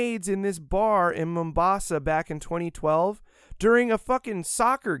grenades in this bar in Mombasa back in 2012 during a fucking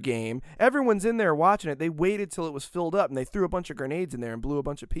soccer game. Everyone's in there watching it. They waited till it was filled up, and they threw a bunch of grenades in there and blew a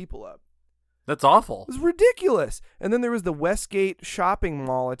bunch of people up. That's awful. It was ridiculous. And then there was the Westgate shopping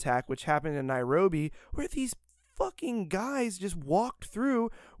mall attack, which happened in Nairobi, where these fucking guys just walked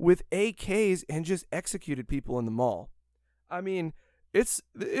through with AKs and just executed people in the mall. I mean, it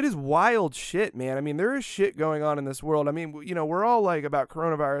is wild shit, man. I mean, there is shit going on in this world. I mean, we're all like about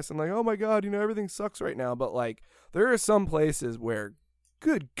coronavirus and like, oh my God, everything sucks right now. But like, there are some places where,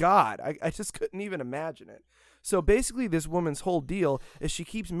 good God, I just couldn't even imagine it. So basically, this woman's whole deal is she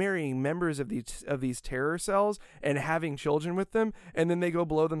keeps marrying members of these terror cells and having children with them, and then they go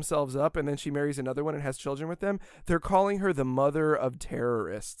blow themselves up, and then she marries another one and has children with them. They're calling her the mother of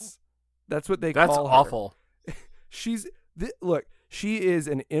terrorists. That's what they call her. That's awful. Look, she is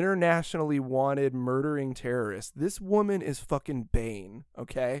an internationally wanted murdering terrorist. This woman is fucking Bane,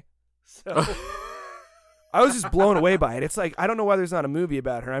 okay? So I was just blown away by it. It's like, I don't know why there's not a movie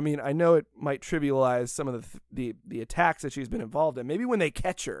about her. I mean, I know it might trivialize some of the attacks that she's been involved in. Maybe when they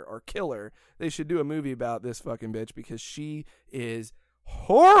catch her or kill her, they should do a movie about this fucking bitch because she is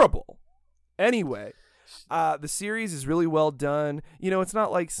horrible. Anyway, the series is really well done. You know, it's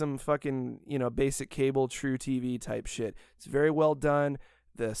not like some fucking, basic cable true TV type shit. It's very well done.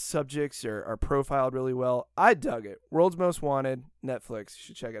 The subjects are profiled really well. I dug it. World's Most Wanted, Netflix. You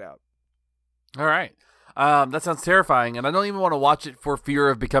should check it out. All right. That sounds terrifying, and I don't even want to watch it for fear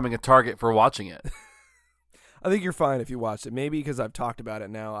of becoming a target for watching it. I think you're fine if you watched it. Maybe because I've talked about it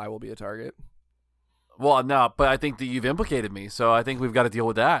now, I will be a target. Well, no, but I think that you've implicated me, so I think we've got to deal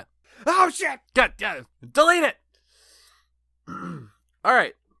with that. Oh, shit! God, delete it! All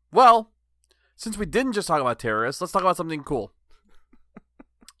right. Well, since we didn't just talk about terrorists, let's talk about something cool.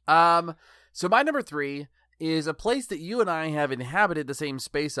 So my number 3 is a place that you and I have inhabited the same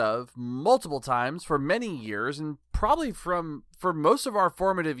space of multiple times for many years, and probably for most of our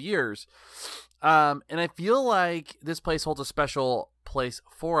formative years. And I feel like this place holds a special place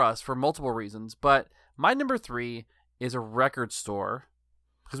for us for multiple reasons. But my number 3 is a record store,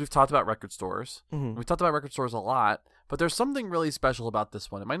 because we've talked about record stores. Mm-hmm. We've talked about record stores a lot, but there's something really special about this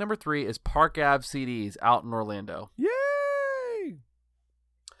one. And my number 3 is Park Ave CDs out in Orlando. Yay!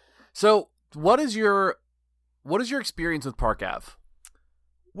 So what is your experience with Park Ave?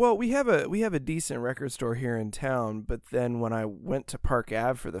 Well, we have a decent record store here in town, but then when I went to Park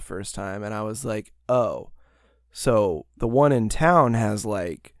Ave for the first time, and I was like, oh, so the one in town has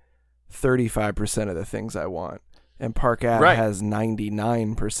like 35% of the things I want, and Park Ave has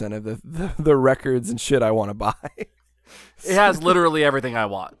 99% of the records and shit I want to buy. It has literally everything I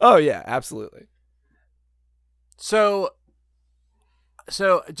want. Oh yeah, absolutely. So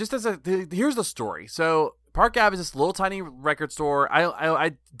just here's the story. So Park Ave is this little tiny record store.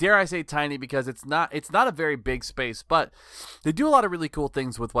 I dare I say tiny because it's not a very big space, but they do a lot of really cool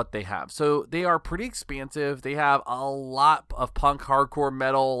things with what they have. So they are pretty expansive. They have a lot of punk, hardcore,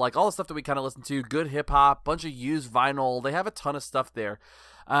 metal, like all the stuff that we kind of listen to, good hip hop, bunch of used vinyl. They have a ton of stuff there.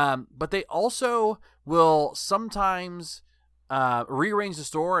 But they also will sometimes rearrange the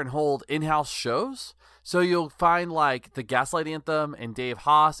store and hold in-house shows. So you'll find like the Gaslight Anthem and Dave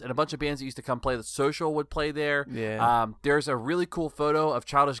Haas and a bunch of bands that used to come play The Social would play there. Yeah. There's a really cool photo of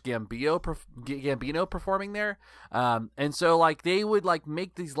Childish Gambino performing there. And so like they would like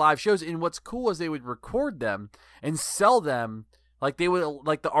make these live shows, and what's cool is they would record them and sell them. Like they would,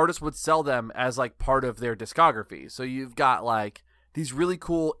 like the artist would sell them as like part of their discography. So you've got like these really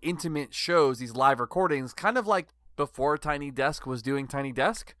cool intimate shows, these live recordings, kind of like before Tiny Desk was doing Tiny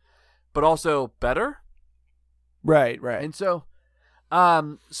Desk, but also better. Right. And so,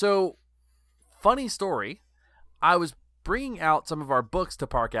 funny story, I was bringing out some of our books to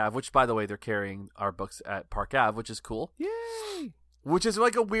Park Ave, which, by the way, they're carrying our books at Park Ave, which is cool. Yay! Which is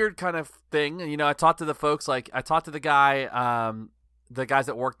like a weird kind of thing. You know, I talked to the folks, like, I talked to the guys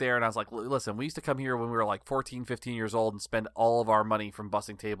that work there, and I was like, listen, we used to come here when we were like 14, 15 years old and spend all of our money from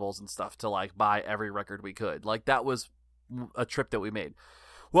bussing tables and stuff to like buy every record we could. Like, that was a trip that we made.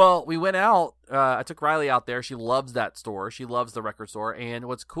 Well, we went out. I took Riley out there. She loves that store. She loves the record store. And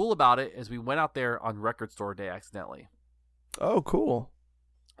what's cool about it is we went out there on record store day accidentally. Oh, cool.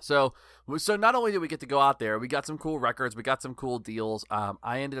 So not only did we get to go out there, we got some cool records. We got some cool deals.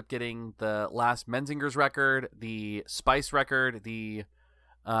 I ended up getting the last Menzingers record, the Spice record, the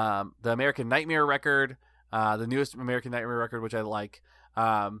American Nightmare record, the newest American Nightmare record, which I like,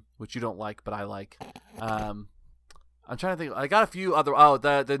 which you don't like, but I like. I'm trying to think. I got a few other. Oh,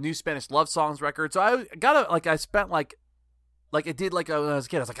 the new Spanish Love Songs record. So I got I spent like I did like when I was a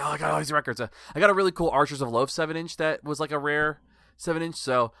kid. I was like, oh, I got all these records. I got a really cool Archers of Loaf 7-inch that was like a rare 7-inch.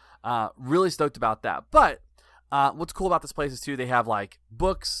 So really stoked about that. But what's cool about this place is too, they have like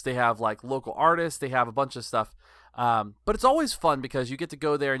books, they have like local artists, they have a bunch of stuff. But it's always fun because you get to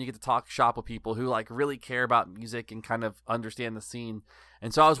go there and you get to talk shop with people who like really care about music and kind of understand the scene.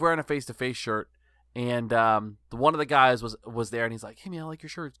 And so I was wearing a Face-to-Face shirt. And one of the guys was there, and he's like, "Hey man, I like your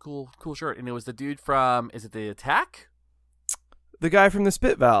shirt. It's cool shirt." And it was the dude from, is it The Attack? The guy from the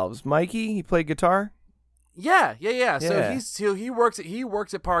Spit Valves, Mikey. He played guitar. Yeah. So he works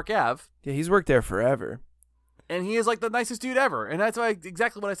at Park Ave. Yeah, he's worked there forever. And he is like the nicest dude ever. And that's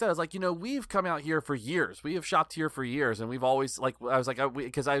exactly what I said. I was like, we've come out here for years. We have shopped here for years. And we've always I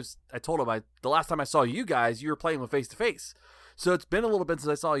told him the last time I saw you guys, you were playing with Face to Face. So it's been a little bit since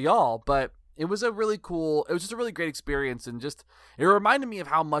I saw y'all, but it was just a really great experience. And just, it reminded me of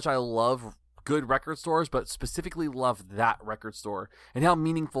how much I love good record stores, but specifically love that record store and how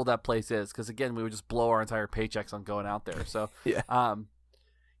meaningful that place is. Cause again, we would just blow our entire paychecks on going out there. So,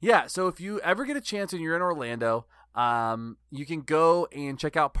 yeah, so if you ever get a chance and you're in Orlando, you can go and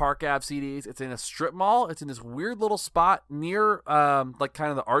check out Park Ave CDs. It's in a strip mall. It's in this weird little spot near like kind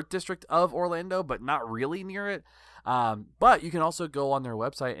of the art district of Orlando, but not really near it. But you can also go on their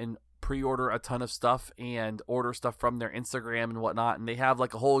website and pre-order a ton of stuff and order stuff from their Instagram and whatnot. And they have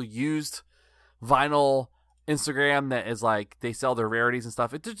like a whole used vinyl Instagram that is like they sell their rarities and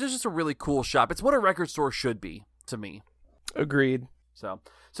stuff. It's just a really cool shop. It's what a record store should be to me. Agreed. So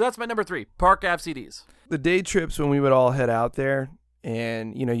that's my number 3, Park Ave CDs. The day trips when we would all head out there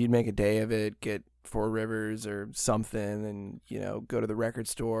and, you'd make a day of it, get Four Rivers or something and, go to the record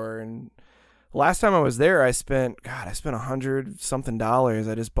store. And last time I was there, I spent $100-something.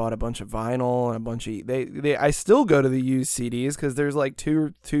 I just bought a bunch of vinyl and a bunch of, I still go to the used CDs because there's like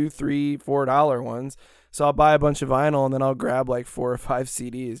 $2, $3, $4 ones. So I'll buy a bunch of vinyl and then I'll grab like 4 or 5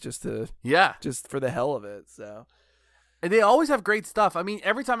 CDs just for the hell of it. So. And they always have great stuff. I mean,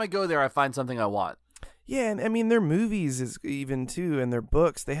 every time I go there, I find something I want. Yeah, and I mean, their movies is even too, and their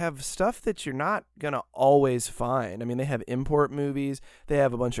books, they have stuff that you're not going to always find. I mean, they have import movies. They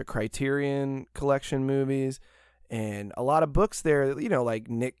have a bunch of Criterion Collection movies and a lot of books there, like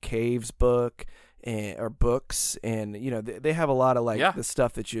Nick Cave's book or books. And, they have a lot of like the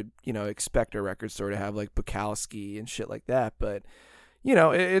stuff that you'd, expect a record store to have, like Bukowski and shit like that. But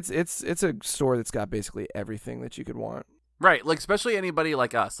it's a store that's got basically everything that you could want. Right, like especially anybody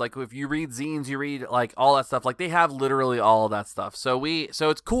like us. Like if you read zines, you read like all that stuff. Like they have literally all of that stuff. So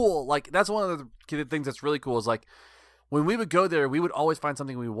it's cool. Like that's one of the things that's really cool is like when we would go there, we would always find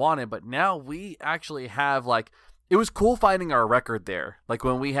something we wanted. But now we actually have like it was cool finding our record there. Like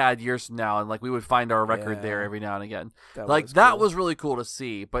when we had years from now, and like we would find our record there every now and again. That was really cool to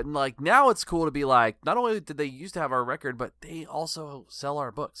see. But like now it's cool to be like, not only did they used to have our record, but they also sell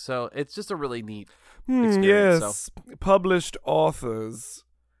our books. So it's just a really neat experience. Yes, published authors.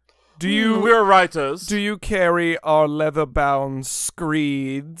 We're writers. Do you carry our leather-bound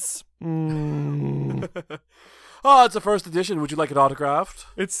screeds? Oh, it's a first edition. Would you like it autographed?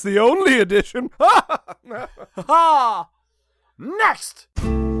 It's the only edition. Ha! Next!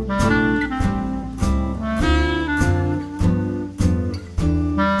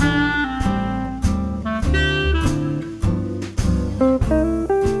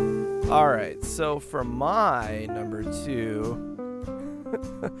 All right, so for my number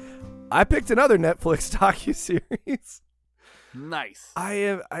 2, I picked another Netflix docuseries. Nice.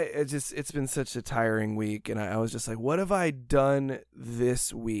 It's been such a tiring week, and I was just like, what have I done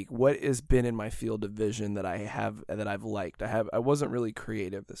this week? What has been in my field of vision that I've liked? I wasn't really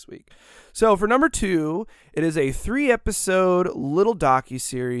creative this week. So for number 2, it is a 3-episode little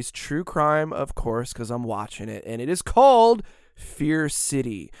docuseries, true crime, of course, because I'm watching it, and it is called Fear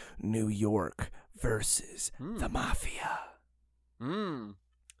City, New York versus the Mafia.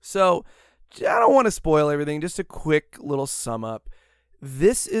 So I don't want to spoil everything. Just a quick little sum up.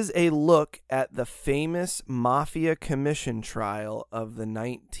 This is a look at the famous Mafia Commission trial of the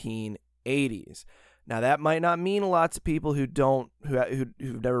 1980s. Now, that might not mean a lot to people who've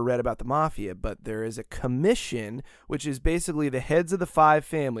never read about the Mafia, but there is a commission, which is basically the heads of the 5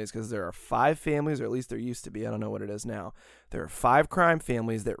 families, because there are 5 families, or at least there used to be. I don't know what it is now. There are 5 crime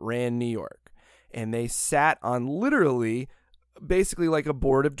families that ran New York, and they sat on literally basically like a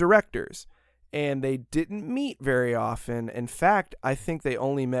board of directors. And they didn't meet very often. In fact, I think they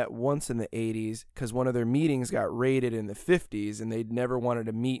only met once in the 80s because one of their meetings got raided in the 50s and they'd never wanted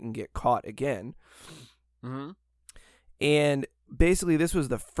to meet and get caught again. Mm-hmm. And basically, this was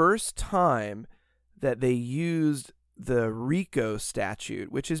the first time that they used the RICO statute,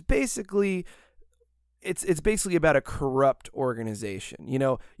 which is basically... It's basically about a corrupt organization. You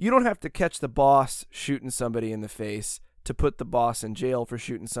don't have to catch the boss shooting somebody in the face to put the boss in jail for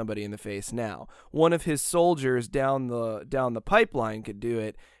shooting somebody in the face now. One of his soldiers down the pipeline could do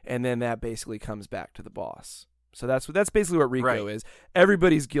it, and then that basically comes back to the boss. So that's basically what RICO is.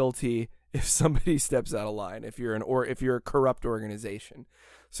 Everybody's guilty if somebody steps out of line, if you're a corrupt organization.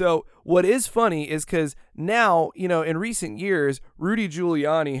 So what is funny is because now, in recent years, Rudy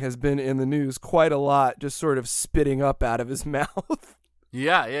Giuliani has been in the news quite a lot, just sort of spitting up out of his mouth.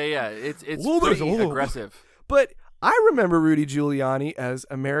 Yeah. It's pretty aggressive. But I remember Rudy Giuliani as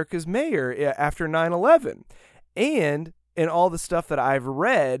America's mayor after 9/11. And in all the stuff that I've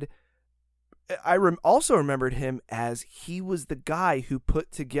read, I also remembered him as he was the guy who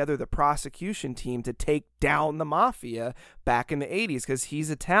put together the prosecution team to take down the mafia back in the 80s, because he's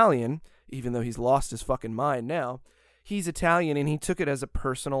Italian, even though he's lost his fucking mind now. He's Italian, and he took it as a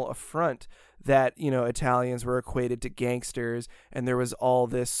personal affront that, Italians were equated to gangsters, and there was all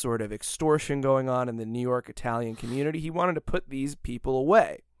this sort of extortion going on in the New York Italian community. He wanted to put these people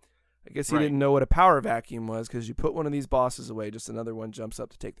away. I guess he didn't know what a power vacuum was, because you put one of these bosses away, just another one jumps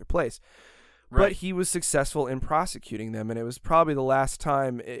up to take their place. Right. But he was successful in prosecuting them, and it was probably the last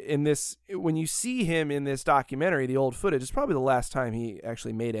time in this, when you see him in this documentary, the old footage, it's probably the last time he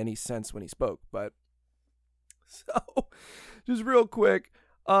actually made any sense when he spoke. But so, just real quick,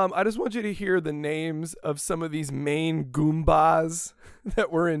 I just want you to hear the names of some of these main Goombas that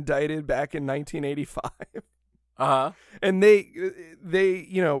were indicted back in 1985. Uh-huh. And they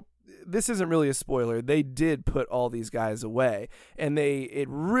this isn't really a spoiler. They did put all these guys away, and it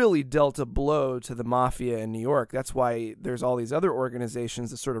really dealt a blow to the mafia in New York. That's why there's all these other organizations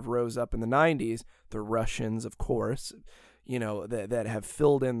that sort of rose up in the 90s, the Russians, of course, that have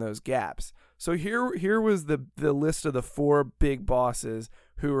filled in those gaps. So here was the list of the 4 big bosses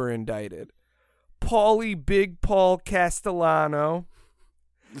who were indicted. Paulie Big Paul Castellano.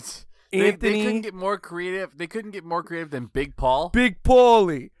 They couldn't get more creative. They couldn't get more creative than Big Paul. Big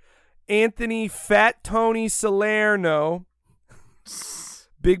Paulie. Anthony Fat Tony Salerno.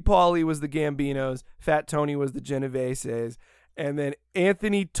 Big Paulie was the Gambinos. Fat Tony was the Genoveses. And then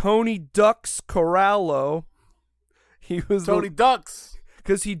Anthony Tony Ducks Corallo. He was Tony Ducks.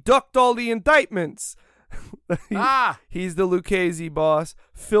 Because he ducked all the indictments. He's the Lucchese boss.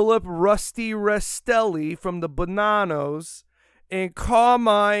 Philip Rusty Restelli from the Bonanos. And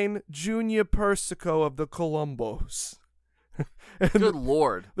Carmine Junior Persico of the Colombos. Good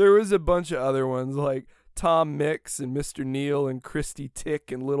Lord. There was a bunch of other ones like Tom Mix and Mr. Neal and Christy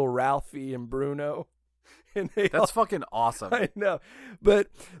Tick and Little Ralphie and Bruno. And that's fucking awesome. I know. But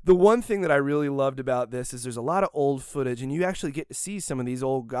the one thing that I really loved about this is there's a lot of old footage, and you actually get to see some of these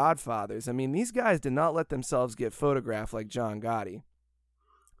old Godfathers. I mean, these guys did not let themselves get photographed like John Gotti.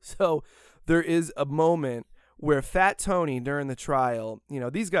 So there is a moment where Fat Tony, during the trial,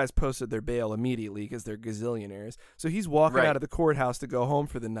 these guys posted their bail immediately because they're gazillionaires. So he's walking out of the courthouse to go home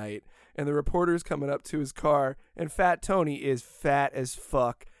for the night, and the reporter's coming up to his car, and Fat Tony is fat as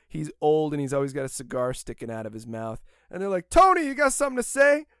fuck. He's old, and he's always got a cigar sticking out of his mouth. And they're like, Tony, you got something to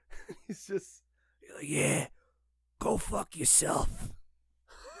say? He's like, yeah, go fuck yourself.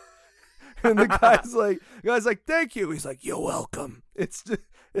 And the guy's like, thank you. He's like, you're welcome. It's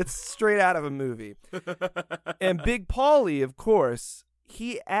straight out of a movie. And Big Paulie, of course,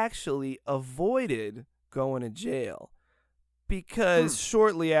 he actually avoided going to jail because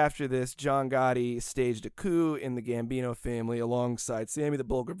shortly after this, John Gotti staged a coup in the Gambino family alongside Sammy the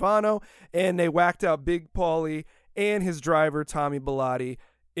Bull Gravano, and they whacked out Big Paulie and his driver, Tommy Bellotti,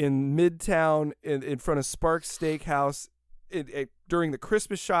 in Midtown in front of Sparks Steakhouse. During the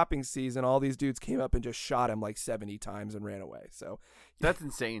Christmas shopping season, all these dudes came up and just shot him like 70 times and ran away. So that's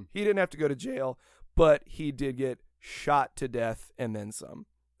insane. He didn't have to go to jail, but he did get shot to death and then some.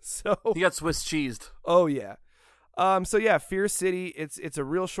 So he got Swiss cheesed. Oh yeah. So yeah, Fear City. It's a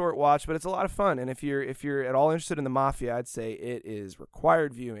real short watch, but it's a lot of fun. And if you're at all interested in the mafia, I'd say it is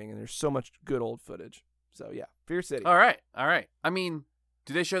required viewing. And there's so much good old footage. So yeah, Fear City. All right. I mean,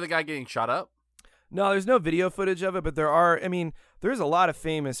 do they show the guy getting shot up? No, there's no video footage of it, but there's a lot of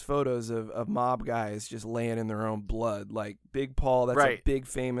famous photos of mob guys just laying in their own blood. Like Big Paul, that's a big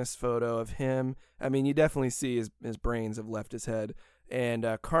famous photo of him. I mean, you definitely see his brains have left his head. And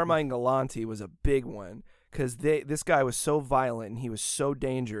Carmine Galante was a big one because this guy was so violent and he was so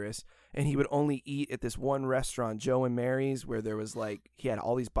dangerous, and he would only eat at this one restaurant, Joe and Mary's, where there was he had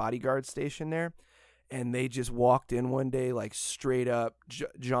all these bodyguards stationed there. And they just walked in one day, like straight up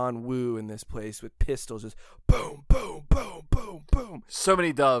John Woo in this place with pistols, just boom, boom, boom, boom, boom. So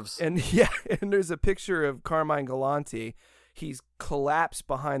many doves. And yeah, and there's a picture of Carmine Galante. He's collapsed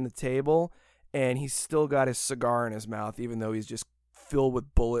behind the table, and he's still got his cigar in his mouth, even though he's just filled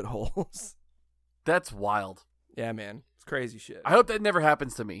with bullet holes. That's wild. Yeah, man. It's crazy shit. I hope that never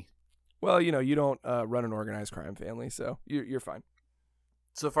happens to me. Well, you don't run an organized crime family, so you're fine.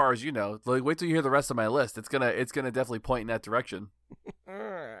 So far as you know, wait till you hear the rest of my list. It's gonna definitely point in that direction. All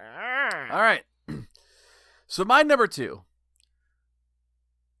right. So my number 2.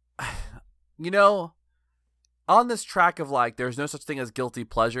 On this track of there's no such thing as guilty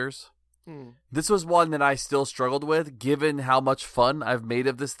pleasures. This was one that I still struggled with, given how much fun I've made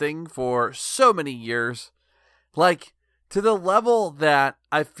of this thing for so many years. To the level that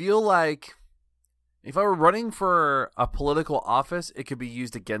I feel like if I were running for a political office, it could be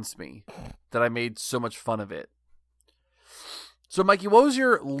used against me that I made so much fun of it. So, Mikey, what was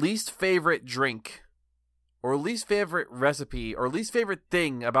your least favorite drink or least favorite recipe or least favorite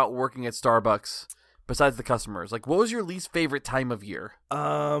thing about working at Starbucks besides the customers? Like, what was your least favorite time of year?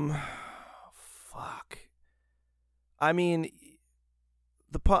 Fuck. I mean,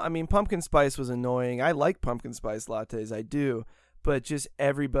 pumpkin spice was annoying. I like pumpkin spice lattes, I do, but just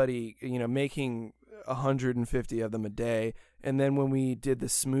everybody, making 150 of them a day. And then when we did the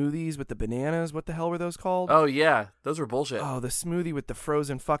smoothies with the bananas, what the hell were those called? Oh, yeah. Those were bullshit. Oh, the smoothie with the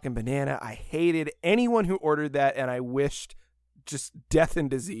frozen fucking banana. I hated anyone who ordered that, and I wished just death and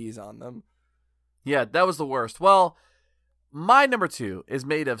disease on them. Yeah, that was the worst. Well, my number 2 is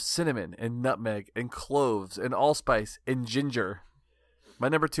made of cinnamon and nutmeg and cloves and allspice and ginger. My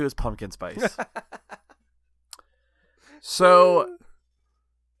number 2 is pumpkin spice. So,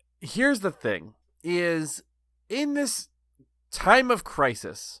 here's the thing, is in this time of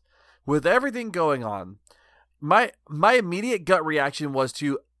crisis, with everything going on, my immediate gut reaction was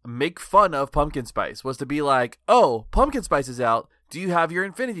to make fun of pumpkin spice, was to be like, oh, pumpkin spice is out. Do you have your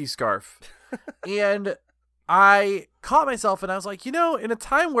infinity scarf? And I caught myself and I was like, in a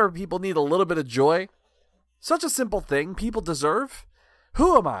time where people need a little bit of joy, such a simple thing people deserve,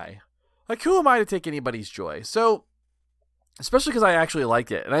 who am I? Like, who am I to take anybody's joy? So, especially because I actually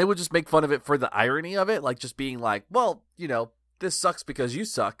liked it. And I would just make fun of it for the irony of it, like just being like, well, this sucks because you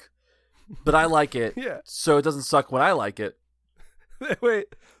suck, but I like it, Yeah. so it doesn't suck when I like it.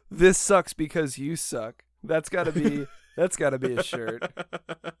 Wait, this sucks because you suck. That's gotta be a shirt.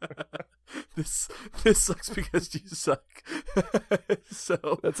 This sucks because you suck.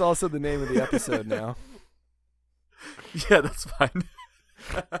 So That's also the name of the episode now. yeah, that's fine.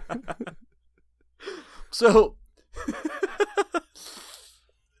 So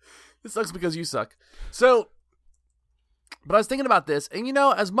it sucks because you suck. So, but I was thinking about this, and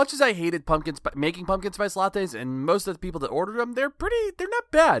as much as I hated making pumpkin spice lattes, and most of the people that ordered them, they're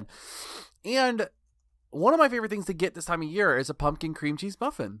not bad. And one of my favorite things to get this time of year is a pumpkin cream cheese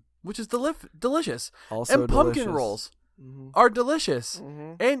muffin, which is delicious. Also and pumpkin delicious. rolls Mm-hmm. are delicious.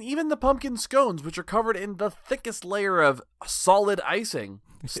 Mm-hmm. And even the pumpkin scones, which are covered in the thickest layer of solid icing,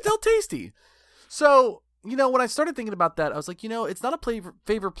 still tasty. So, when I started thinking about that, I was like, it's not a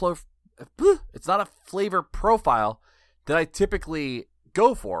flavor profile that I typically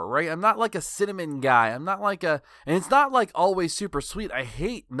go for, right? I'm not like a cinnamon guy. I'm not like and it's not like always super sweet. I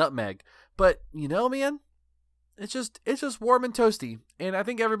hate nutmeg, but man, it's just warm and toasty. And I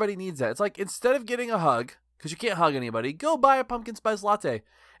think everybody needs that. It's like, instead of getting a hug, because you can't hug anybody, go buy a pumpkin spice latte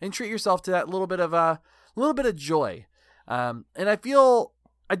and treat yourself to that little bit of joy. And I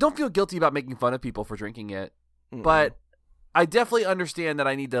don't feel guilty about making fun of people for drinking it, but I definitely understand that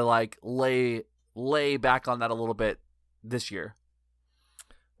I need to like lay back on that a little bit this year.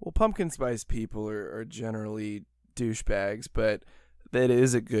 Well, pumpkin spice people are generally douchebags, but that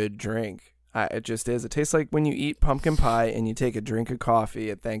is a good drink. It just is. It tastes like when you eat pumpkin pie and you take a drink of coffee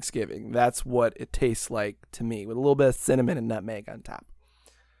at Thanksgiving. That's what it tastes like to me, with a little bit of cinnamon and nutmeg on top.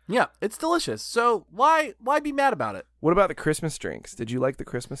 Yeah, it's delicious. So why be mad about it? What about the Christmas drinks? Did you like the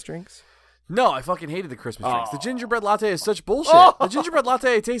Christmas drinks? No, I fucking hated the Christmas drinks. The gingerbread latte is such bullshit. The gingerbread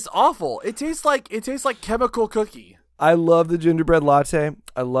latte tastes awful. It tastes like chemical cookie. I love the gingerbread latte.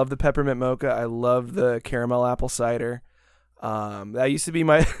 I love the peppermint mocha. I love the caramel apple cider. That used to be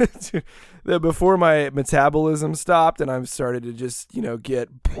my before my metabolism stopped and I started to just, get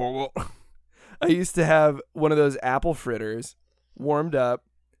I used to have one of those apple fritters warmed up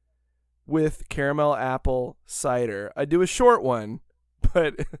with caramel apple cider. I do a short one,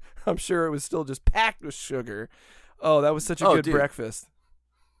 but I'm sure it was still just packed with sugar. Oh, that was such a good breakfast.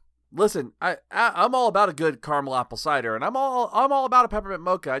 Listen, I'm all about a good caramel apple cider, and I'm all about a peppermint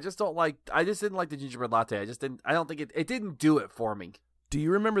mocha. I just didn't like the gingerbread latte. I don't think it didn't do it for me. Do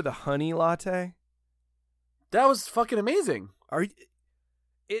you remember the honey latte? That was fucking amazing.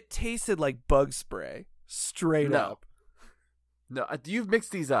 It tasted like bug spray, straight up. No, you've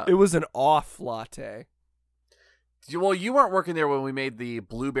mixed these up. It was an off latte. Well, you weren't working there when we made the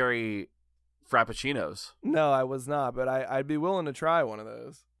blueberry frappuccinos. No, I was not, but I'd be willing to try one of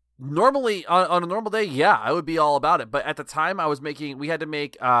those. Normally, on a normal day, yeah, I would be all about it. But at the time, we had to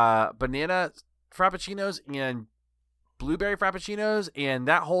make banana frappuccinos and blueberry frappuccinos, and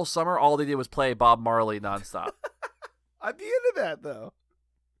that whole summer, all they did was play Bob Marley nonstop. I'd be into that, though.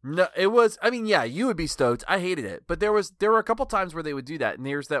 No, it was. I mean, yeah, you would be stoked. I hated it, but there were a couple times where they would do that. And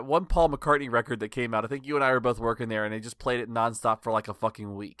there's that one Paul McCartney record that came out. I think you and I were both working there, and they just played it nonstop for like a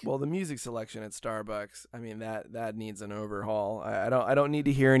fucking week. Well, the music selection at Starbucks, I mean that needs an overhaul. I don't need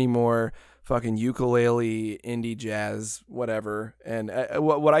to hear any more fucking ukulele, indie jazz, whatever. And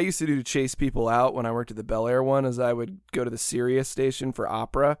what I used to do to chase people out when I worked at the Bel Air one is I would go to the Sirius station for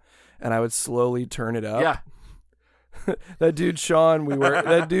opera, and I would slowly turn it up. Yeah. That dude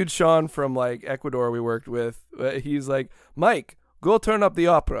Sean from like Ecuador we worked with, he's like, Mike, go turn up the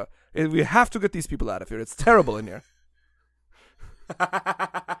opera. We have to get these people out of here. It's terrible in here.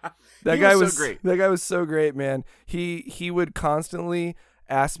 That guy was so great. That guy was so great, man. He would constantly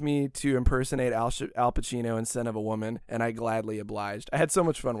ask me to impersonate Al Pacino instead of a woman, and I gladly obliged. I had so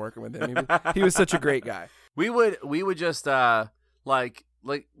much fun working with him. He was such a great guy. We would just like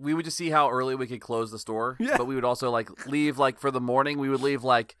we would just see how early we could close the store, but we would also like leave like for the morning. We would leave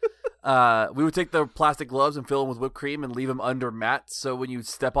like we would take the plastic gloves and fill them with whipped cream and leave them under mats. So when you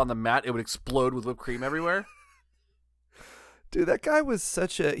step on the mat, it would explode with whipped cream everywhere. Dude, that guy was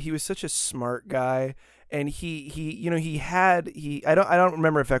such a smart guy, and I don't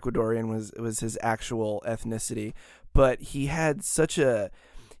remember if Ecuadorian was his actual ethnicity, but he had such a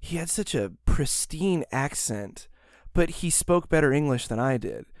pristine accent. But he spoke better English than I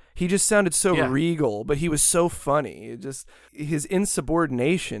did. He just sounded so regal, but he was so funny. His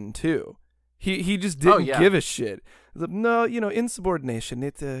insubordination too. He just didn't give a shit. No, insubordination.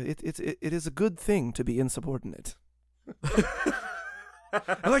 It is a good thing to be insubordinate.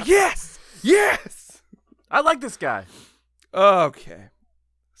 I'm like, yes. I like this guy. Okay.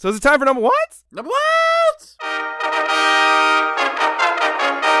 So is it time for number what? Number what?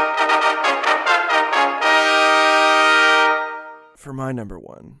 For my number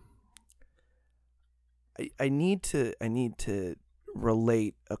one, I need to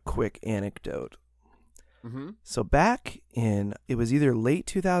relate a quick anecdote. Mm-hmm. So back in, it was either late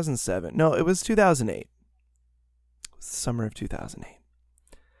 2007. No, it was 2008. It was the summer of 2008.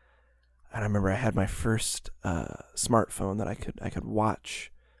 And I remember I had my first smartphone that I could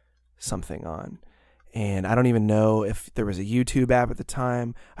watch something on. And I don't even know if there was a YouTube app at the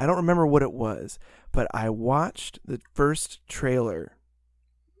time. I don't remember what it was. But I watched the first trailer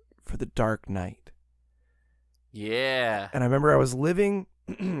for The Dark Knight. Yeah. And I remember I was living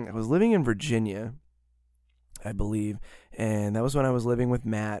in Virginia, I believe. And that was when I was living with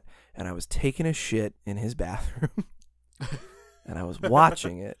Matt. And I was taking a shit in his bathroom. And I was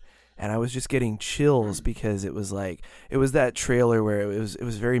watching it. And I was just getting chills because it was that trailer where it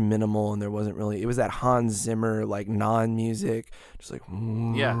was very minimal and there wasn't really, it was that Hans Zimmer like non-music, just like,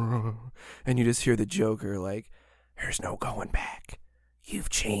 yeah. And you just hear the Joker like, there's no going back.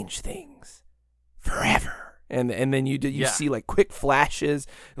 You've changed things forever. And then you see like quick flashes,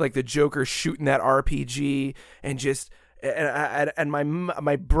 like the Joker shooting that RPG and just, and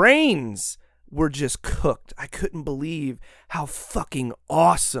my brains were just cooked. I couldn't believe how fucking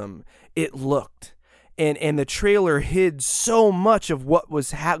awesome it looked. And the trailer hid so much of what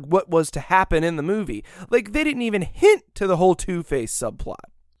was to happen in the movie. Like, they didn't even hint to the whole Two-Face subplot.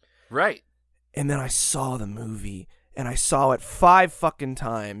 Right. And then I saw the movie, and I saw it 5 fucking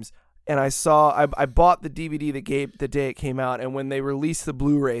times. And I bought the DVD the day it came out, and when they released the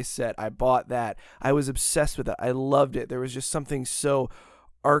Blu-ray set, I bought that. I was obsessed with it. I loved it. There was just something so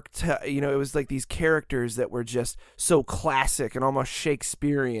it was like these characters that were just so classic and almost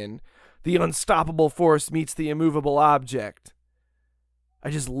Shakespearean. The unstoppable force meets the immovable object.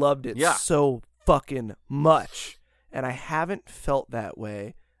 I just loved it so fucking much. And I haven't felt that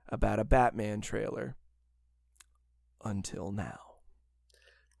way about a Batman trailer until now.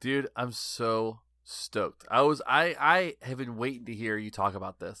 Dude, I'm so stoked. I have been waiting to hear you talk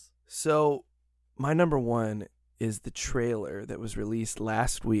about this. So, my number one is the trailer that was released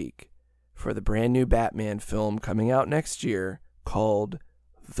last week for the brand new Batman film coming out next year called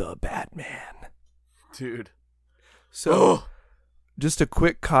The Batman. Dude. So, just a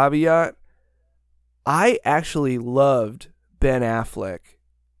quick caveat. I actually loved Ben Affleck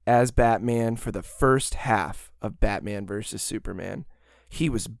as Batman for the first half of Batman vs. Superman. He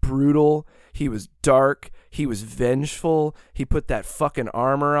was brutal. He was dark. He was vengeful. He put that fucking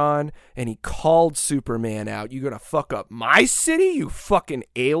armor on, and he called Superman out. You gonna fuck up my city, you fucking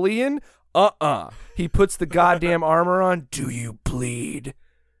alien? He puts the goddamn armor on. Do you bleed?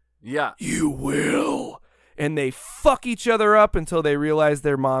 Yeah. You will. And they fuck each other up until they realize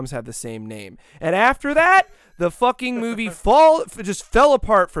their moms have the same name. And after that, The fucking movie just fell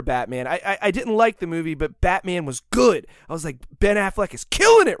apart for Batman. I didn't like the movie, but Batman was good. I was like, Ben Affleck is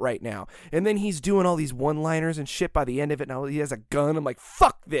killing it right now. And then he's doing all these one-liners and shit by the end of it. Now he has a gun. I'm like,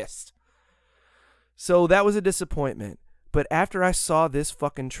 fuck this. So that was a disappointment. But after I saw this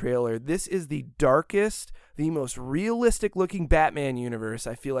fucking trailer, this is the darkest, the most realistic looking Batman universe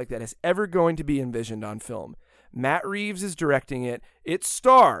I feel like that is ever going to be envisioned on film. Matt Reeves is directing it. It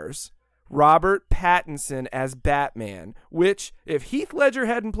stars Robert Pattinson as Batman, which, if Heath Ledger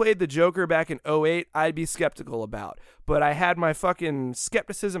hadn't played the Joker back in 2008, I'd be skeptical about. But I had my fucking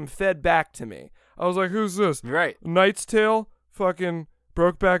skepticism fed back to me. I was like, who's this? Right. Knight's Tale? Fucking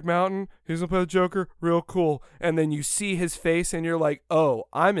Brokeback Mountain? He's gonna play the Joker? Real cool. And then you see his face and you're like, oh,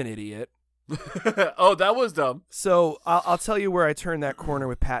 I'm an idiot. Oh, that was dumb. So I'll tell you where I turned that corner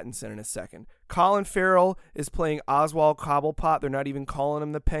with Pattinson in a second. Colin Farrell is playing Oswald Cobblepot. They're not even calling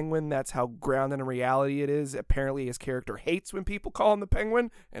him the Penguin. That's how grounded in reality it is. Apparently his character hates when people call him the Penguin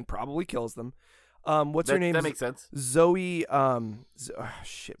and probably kills them. What's her name? That makes sense. Zoe. Zoe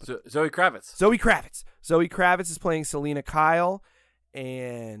Kravitz. Zoe Kravitz. Zoe Kravitz is playing Selena Kyle,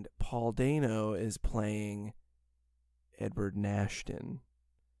 and Paul Dano is playing Edward Nashton.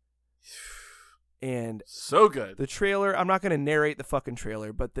 And so good. The trailer, I'm not going to narrate the fucking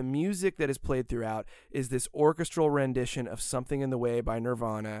trailer, but the music that is played throughout is this orchestral rendition of Something in the Way by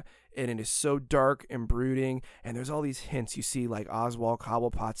Nirvana, and it is so dark and brooding, and there's all these hints. You see like Oswald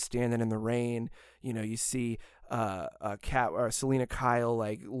Cobblepot standing in the rain. You know, you see Selena Kyle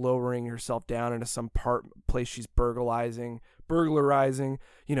like lowering herself down into some place she's burglarizing,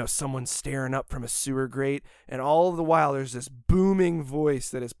 you know, someone staring up from a sewer grate, and all the while there's this booming voice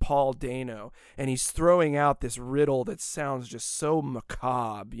that is Paul Dano, and he's throwing out this riddle that sounds just so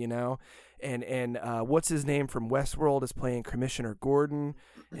macabre, you know, and what's his name from Westworld is playing Commissioner Gordon,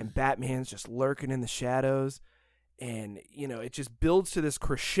 and Batman's just lurking in the shadows, and, you know, it just builds to this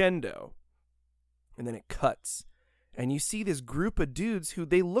crescendo, and then it cuts. And you see this group of dudes who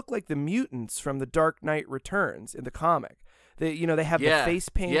they look like the mutants from The Dark Knight Returns in the comic. They have the face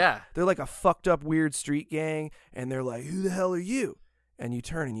paint. Yeah. They're like a fucked up weird street gang, and they're like, who the hell are you? And you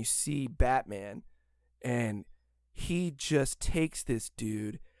turn and you see Batman, and he just takes this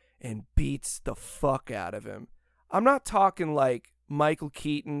dude and beats the fuck out of him. I'm not talking like Michael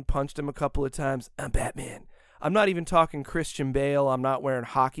Keaton punched him a couple of times. I'm Batman. I'm not even talking Christian Bale. I'm not wearing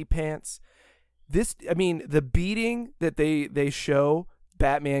hockey pants. The beating that they show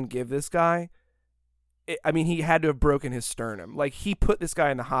Batman give this guy, he had to have broken his sternum. Like, he put this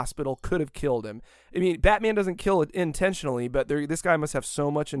guy in the hospital, could have killed him. I mean, Batman doesn't kill it intentionally, but this guy must have so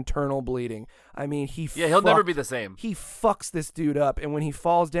much internal bleeding. I mean, he'll never be the same. He fucks this dude up, and when he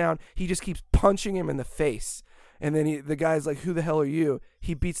falls down, he just keeps punching him in the face. And then the guy's like, who the hell are you?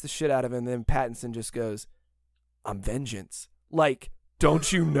 He beats the shit out of him, and then Pattinson just goes, I'm vengeance. Like,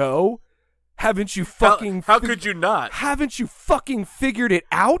 don't you know? Haven't you fucking... How could you not? Haven't you fucking figured it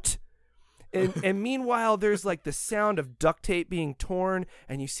out? And meanwhile, there's like the sound of duct tape being torn,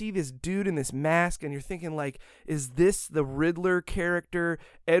 and you see this dude in this mask, and you're thinking like, is this the Riddler character,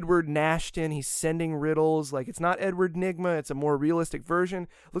 Edward Nashton? He's sending riddles. Like, it's not Edward Nygma. It's a more realistic version.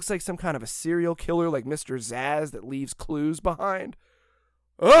 Looks like some kind of a serial killer like Mr. Zaz that leaves clues behind.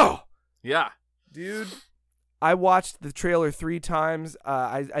 Oh! Yeah. Dude... I watched the trailer 3 times.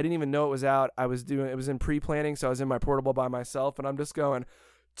 I didn't even know it was out. It was in pre-planning, so I was in my portable by myself, and I'm just going,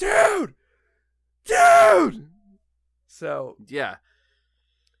 dude. So yeah,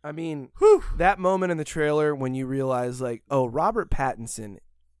 I mean, that moment in the trailer when you realize, like, oh, Robert Pattinson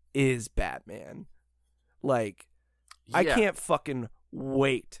is Batman. Like, yeah. I can't fucking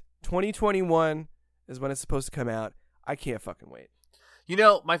wait. 2021 is when it's supposed to come out. I can't fucking wait. You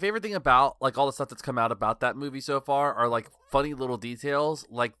know, my favorite thing about, like, all the stuff that's come out about that movie so far are, like, funny little details.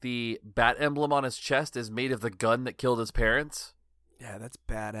 Like, the bat emblem on his chest is made of the gun that killed his parents. Yeah, that's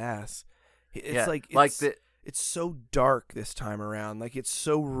badass. It's it's so dark this time around. Like, it's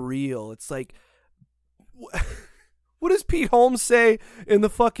so real. It's like, what does Pete Holmes say in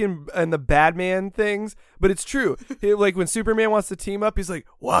the Batman things? But it's true. Like, when Superman wants to team up, he's like,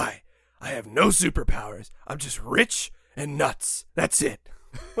 why? I have no superpowers. I'm just rich and nuts. That's it.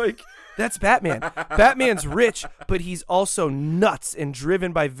 Like, that's Batman. Batman's rich, but he's also nuts and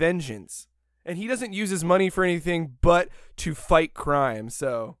driven by vengeance. And he doesn't use his money for anything but to fight crime.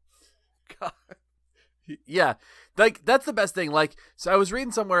 So, God. Yeah. Like, that's the best thing. Like, so I was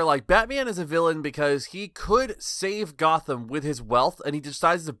reading somewhere, like, Batman is a villain because he could save Gotham with his wealth, and he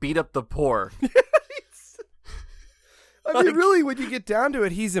decides to beat up the poor. I mean, really, when you get down to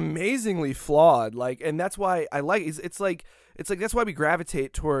it, he's amazingly flawed. Like, and that's why I like. It's like that's why we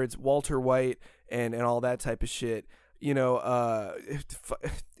gravitate towards Walter White and all that type of shit. You know,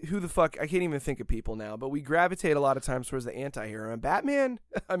 who the fuck, I can't even think of people now, but we gravitate a lot of times towards the anti-hero. And Batman,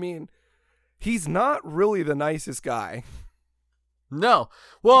 I mean, he's not really the nicest guy. No.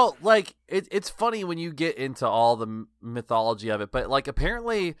 Well, like, it's funny when you get into all the mythology of it, but, like,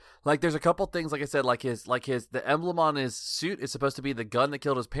 apparently, like, there's a couple things, like I said, the emblem on his suit is supposed to be the gun that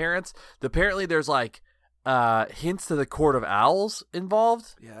killed his parents. Apparently there's, like, hints to the Court of Owls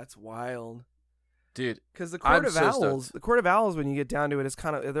involved. Yeah, that's wild. Dude, because the Court of Owls, when you get down to it, is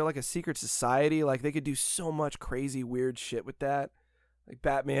kind of, they're like a secret society. Like, they could do so much crazy weird shit with that. Like,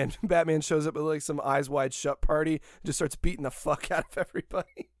 Batman shows up at like some Eyes Wide Shut party and just starts beating the fuck out of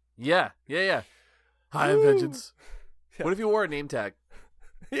everybody. Yeah. Hi, I'm Vengeance. Yeah. What if you wore a name tag?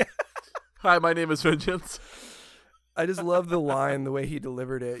 Yeah. Hi, my name is Vengeance. I just love the line, the way he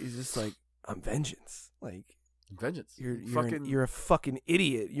delivered it. He's just like, I'm Vengeance. Like, Vengeance. You're a fucking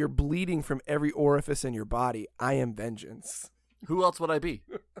idiot. You're bleeding from every orifice in your body. I am Vengeance. Who else would I be?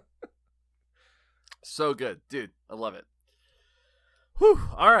 So good, dude. I love it. Whew.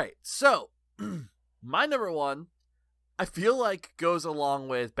 All right. So, my number one, I feel like goes along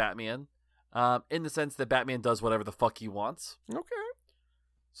with Batman, in the sense that Batman does whatever the fuck he wants. Okay.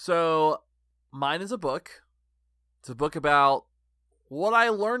 So, mine is a book. It's a book about what I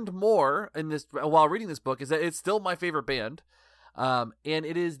learned more in this while reading this book is that it's still my favorite band. And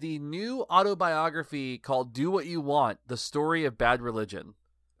it is the new autobiography called Do What You Want, The Story of Bad Religion.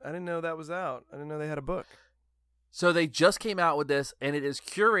 I didn't know that was out. I didn't know they had a book. So they just came out with this, and it is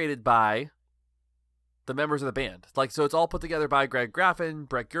curated by the members of the band. Like, so it's all put together by Greg Graffin,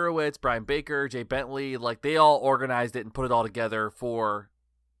 Brett Gurewitz, Brian Baker, Jay Bentley. Like, they all organized it and put it all together for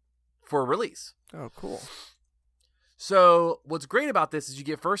release. Oh, cool. So what's great about this is you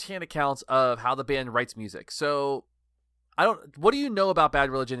get firsthand accounts of how the band writes music. So what do you know about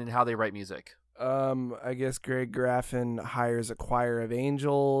Bad Religion and how they write music? I guess Greg Graffin hires a choir of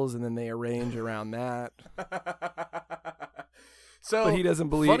angels and then they arrange around that. So, but he doesn't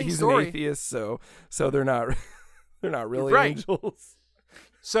believe he's an atheist, so they're not really right. angels.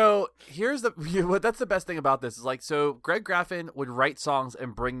 So here's that's the best thing about this is like, so Greg Graffin would write songs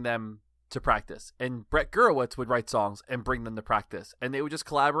and bring them to practice, and Brett Gurewitz would write songs and bring them to practice, and they would just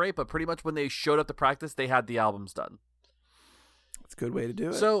collaborate, but pretty much when they showed up to practice, they had the albums done. That's a good way to do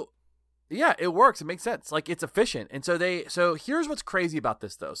it. So yeah, it works. It makes sense. Like, it's efficient. And so here's what's crazy about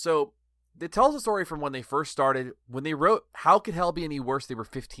this though. So it tells a story from when they first started. When they wrote How Could Hell Be Any Worse, they were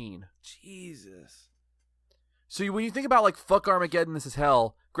 15. Jesus. So when you think about like Fuck Armageddon, This Is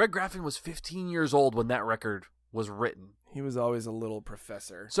Hell, Greg Graffin was 15 years old when that record was written. He was always a little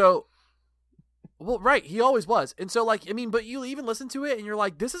professor. So, well, right, he always was. And so, like, I mean, but you even listen to it and you're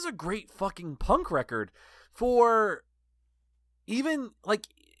like, this is a great fucking punk record for even, like,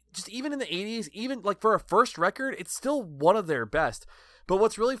 just even in the 80s, even, like, for a first record, it's still one of their best. But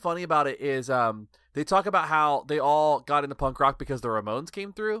what's really funny about it is they talk about how they all got into punk rock because the Ramones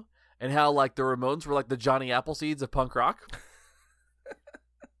came through, and how, like, the Ramones were, like, the Johnny Appleseeds of punk rock.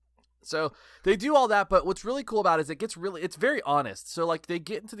 So they do all that, but what's really cool about it is it's very honest. So, like, they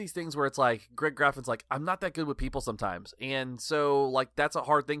get into these things where it's like, Greg Graffin's like, I'm not that good with people sometimes. And so, like, that's a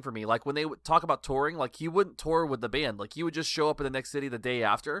hard thing for me. Like, when they would talk about touring, like, he wouldn't tour with the band. Like, he would just show up in the next city the day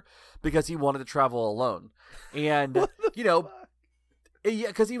after because he wanted to travel alone. And, you know, yeah,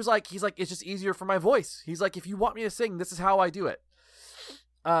 because he's like, it's just easier for my voice. He's like, if you want me to sing, this is how I do it.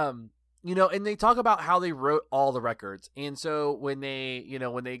 You know, and they talk about how they wrote all the records. And so when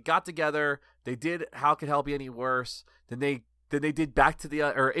they got together, they did How Could Hell Be Any Worse? Then they did Back to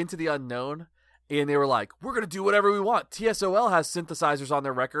the Into the Unknown, and they were like, we're going to do whatever we want. TSOL has synthesizers on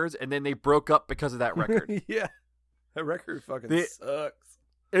their records, and then they broke up because of that record. Yeah. That record fucking sucks.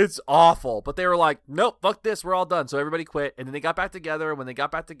 It's awful. But they were like, nope, fuck this, we're all done. So everybody quit, and then they got back together, and when they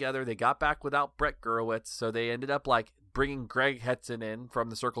got back together, they got back without Brett Gurewitz, so they ended up, like, bringing Greg Hetson in from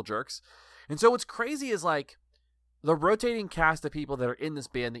the Circle Jerks. And so what's crazy is, like, the rotating cast of people that are in this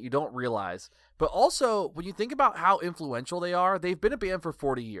band that you don't realize. But also, when you think about how influential they are, they've been a band for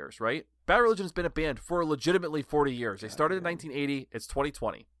 40 years, right? Bad Religion has been a band for legitimately 40 years. They started in 1980. It's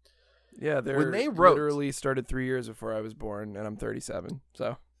 2020. Yeah, they literally started 3 years before I was born, and I'm 37.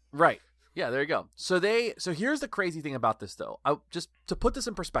 So right. Yeah, there you go. So here's the crazy thing about this, though. Just to put this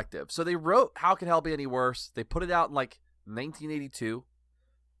in perspective. So they wrote How Could Hell Be Any Worse? They put it out in, like, 1982.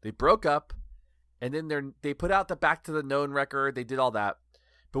 They broke up, and then they put out the Back to the Known record. They did all that.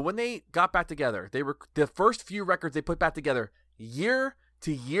 But when they got back together, they were the first few records they put back together year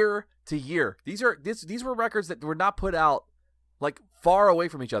to year to year. These were records that were not put out, like, far away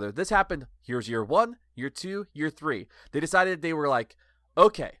from each other. This happened, here's year 1, year 2, year 3. They decided they were like,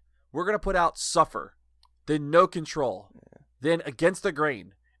 okay, we're going to put out Suffer, then No Control, then Against the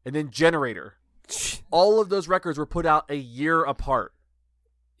Grain, and then Generator. All of those records were put out a year apart.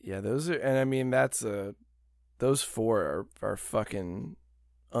 Yeah, those are, and I mean that's those four are fucking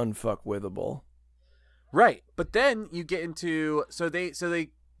unfuckwithable. Right. But then you get into so they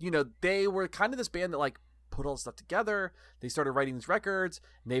they were kind of this band that like put all this stuff together. They started writing these records,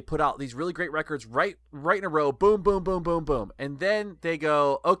 and they put out these really great records right in a row, boom, boom, boom, boom, boom. And then they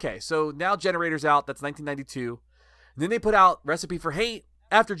go, okay, so now Generator's out, that's 1992. And then they put out Recipe for Hate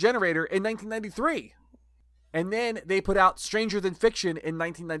after Generator in 1993. And then they put out Stranger Than Fiction in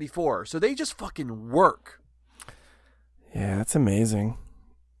 1994. So they just fucking work. Yeah, that's amazing.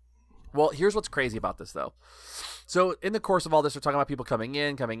 Well, here's what's crazy about this, though. So in the course of all this, we're talking about people coming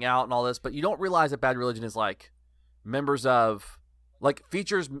in, coming out, and all this, but you don't realize that Bad Religion is like members of, like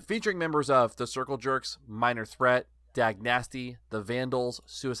featuring members of the Circle Jerks, Minor Threat, Dag Nasty, the Vandals,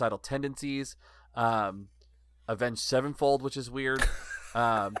 Suicidal Tendencies, Avenged Sevenfold, which is weird.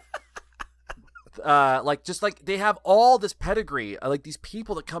 They have all this pedigree, like these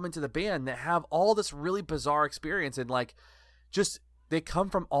people that come into the band that have all this really bizarre experience, and like just they come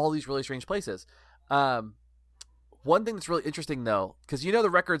from all these really strange places. One thing that's really interesting though, because the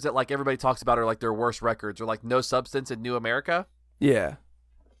records that like everybody talks about are like their worst records, or like No Substance and New America. Yeah.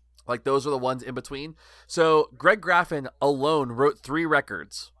 Like those are the ones in between. So Greg Graffin alone wrote 3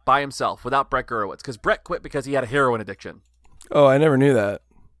 records by himself without Brett Gurewitz, because Brett quit because he had a heroin addiction. Oh, I never knew that.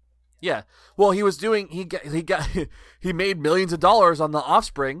 Yeah. Well, he was doing, he made millions of dollars on The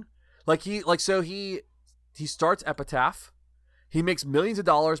Offspring. He starts Epitaph. He makes millions of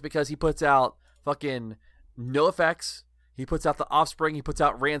dollars because he puts out fucking NoFX. He puts out The Offspring. He puts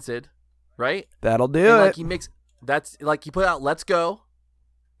out Rancid, right? That'll do and, it. He put out Let's Go.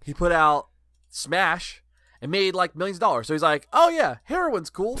 He put out Smash and made like millions of dollars. So he's like, oh yeah, heroin's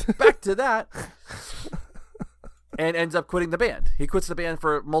cool. Back to that. And ends up quitting the band. He quits the band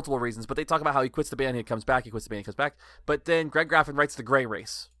for multiple reasons, but they talk about how he quits the band, he comes back, he quits the band, he comes back. But then Greg Graffin writes The Gray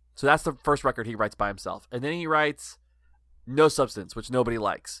Race. So that's the first record he writes by himself. And then he writes No Substance, which nobody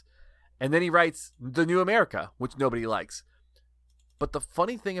likes. And then he writes The New America, which nobody likes. But the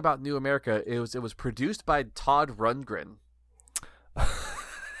funny thing about New America is it was produced by Todd Rundgren.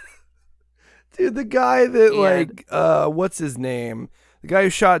 Dude, the guy that what's his name? The guy who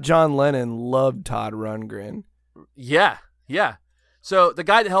shot John Lennon loved Todd Rundgren. Yeah. So the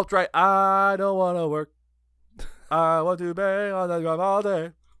guy that helped write I Don't Want to Work, I Want to Bang on the Drum All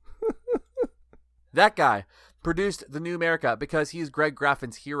Day. That guy produced The New America because he's Greg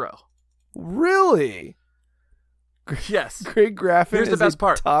Graffin's hero. Really? Yes. Greg Graffin Here's the best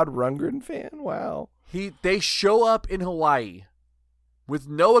part. Todd Rundgren fan? Wow. They show up in Hawaii with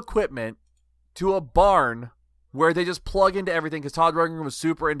no equipment to a barn where they just plug into everything, because Todd Rundgren was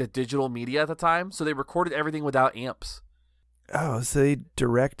super into digital media at the time, so they recorded everything without amps. Oh, so they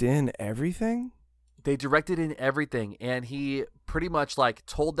direct in everything? They directed in everything, and he pretty much like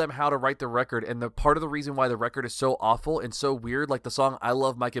told them how to write the record. And the part of the reason why the record is so awful and so weird, like the song I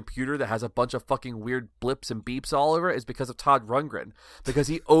Love My Computer that has a bunch of fucking weird blips and beeps all over it, is because of Todd Rundgren, because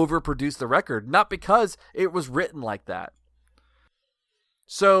he overproduced the record, not because it was written like that.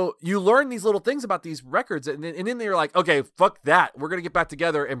 So you learn these little things about these records, and then they're like, okay, fuck that. We're going to get back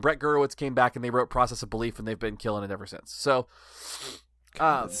together. And Brett Gurewitz came back and they wrote Process of Belief, and they've been killing it ever since. So,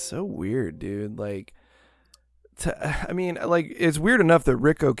 God, that's so weird, dude. It's weird enough that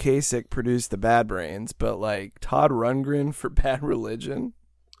Rick Ocasek produced the Bad Brains, but like Todd Rundgren for Bad Religion.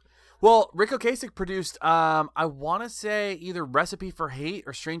 Well, Rick Ocasek produced, I want to say either Recipe for Hate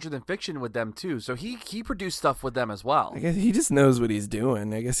or Stranger Than Fiction with them too. So he produced stuff with them as well. I guess he just knows what he's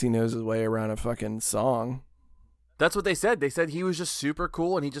doing. I guess he knows his way around a fucking song. That's what they said. They said he was just super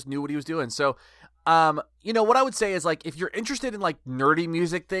cool and he just knew what he was doing. So, what I would say is like, if you're interested in like nerdy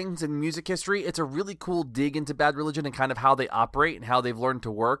music things and music history, it's a really cool dig into Bad Religion and kind of how they operate and how they've learned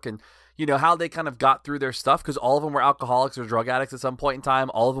to work, and how they kind of got through their stuff, because all of them were alcoholics or drug addicts at some point in time.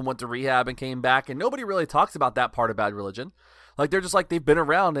 All of them went to rehab and came back, and nobody really talks about that part of Bad Religion. Like, they're just like, they've been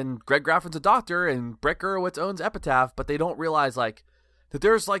around, and Greg Graffin's a doctor, and Brett Gurewitz owns Epitaph, but they don't realize like that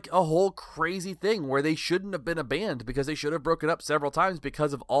there's like a whole crazy thing where they shouldn't have been a band, because they should have broken up several times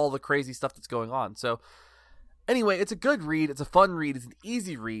because of all the crazy stuff that's going on. So anyway, it's a good read. It's a fun read. It's an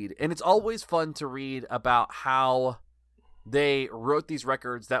easy read, and it's always fun to read about how they wrote these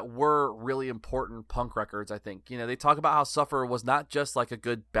records that were really important punk records, I think. They talk about how Suffer was not just like a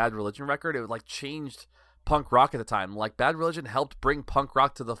good Bad Religion record. It like changed punk rock at the time. Like, Bad Religion helped bring punk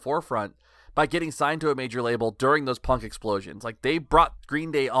rock to the forefront by getting signed to a major label during those punk explosions. Like, they brought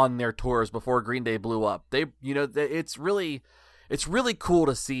Green Day on their tours before Green Day blew up. It's it's really cool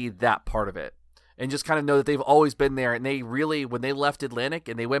to see that part of it. And just kind of know that they've always been there. And they really, when they left Atlantic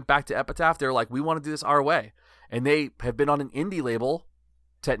and they went back to Epitaph, they were like, we want to do this our way. And they have been on an indie label,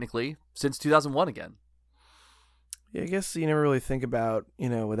 technically, since 2001 again. Yeah, I guess you never really think about,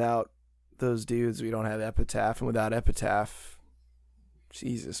 without those dudes, we don't have Epitaph. And without Epitaph,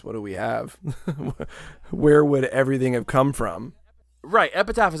 Jesus, what do we have? Where would everything have come from? Right.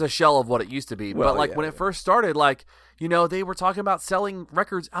 Epitaph is a shell of what it used to be. But when it first started, they were talking about selling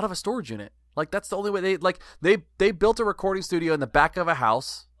records out of a storage unit. That's the only way they built a recording studio in the back of a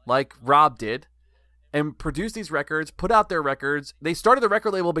house, like Rob did, and produced these records, put out their records. They started the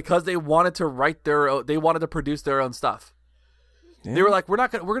record label because they wanted to they wanted to produce their own stuff. Yeah. They were like, we're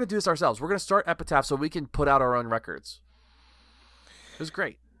going to do this ourselves. We're going to start Epitaph so we can put out our own records. It was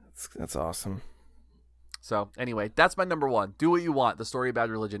great. That's awesome. So anyway, that's my number one. Do What You Want, The Story of Bad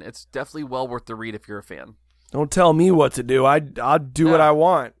Religion. It's definitely well worth the read if you're a fan. Don't tell me what to do. I'll do what I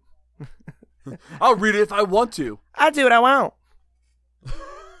want. I'll read it if I want to. I'll do what I want.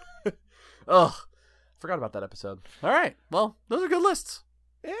 Ugh. Forgot about that episode. All right. Well, those are good lists.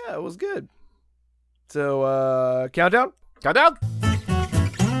 Yeah, it was good. So, countdown? Countdown.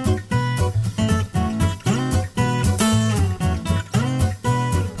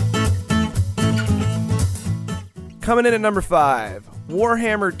 Coming in at number 5,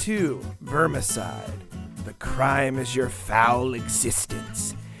 Warhammer 2, Vermicide. The crime is your foul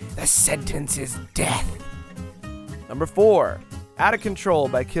existence. The sentence is death. Number 4, Out of Control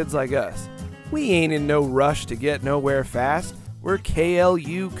by Kids Like Us. We ain't in no rush to get nowhere fast. We're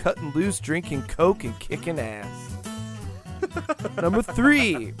KLU cutting loose, drinking Coke, and kicking ass. Number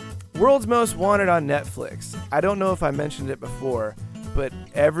 3, World's Most Wanted on Netflix. I don't know if I mentioned it before, but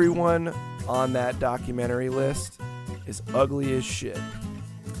everyone on that documentary list is ugly as shit.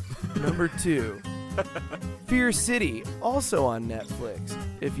 Number 2, Fear City, also on Netflix.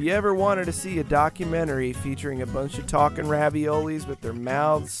 If you ever wanted to see a documentary featuring a bunch of talking raviolis with their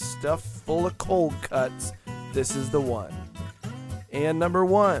mouths stuffed full of cold cuts, this is the one. And number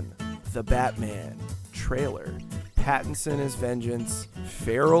 1, The Batman trailer. Pattinson is Vengeance,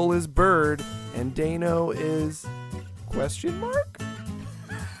 Farrell is Bird, and Dano is... ?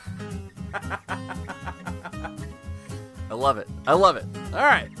 I love it. I love it. All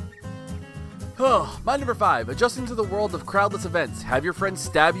right. Oh, my number 5, adjusting to the world of crowdless events. Have your friends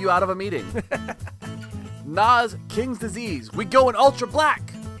stab you out of a meeting. Nas, King's Disease. We going ultra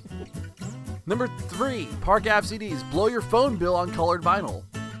black. Number 3, Park Ave CDs. Blow your phone bill on colored vinyl.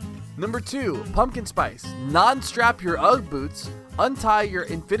 Number 2, Pumpkin Spice. Non-strap your Ugg boots, untie your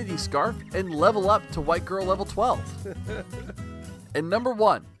infinity scarf, and level up to White Girl level 12. And number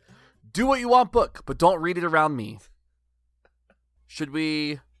 1, Do What You Want book, but don't read it around me. Should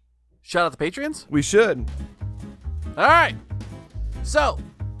we shout out the Patreons? We should. All right. So,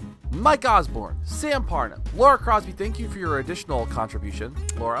 Mike Osborne, Sam Parnham, Laura Crosby, thank you for your additional contribution.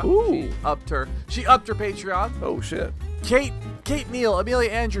 Laura, Ooh. she upped her Patreon. Oh, shit. Kate Neal,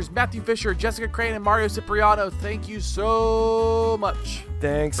 Amelia Andrews, Matthew Fisher, Jessica Crane, and Mario Cipriano, thank you so much.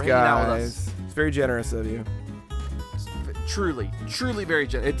 Thanks, for hanging out with guys. us. It's very generous of you. Truly very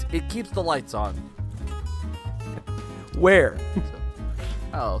generous. It keeps the lights on. Where?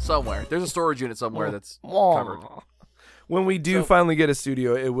 Somewhere. There's a storage unit somewhere that's covered. When we do finally get a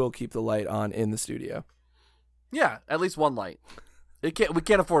studio, it will keep the light on in the studio. Yeah, at least one light. We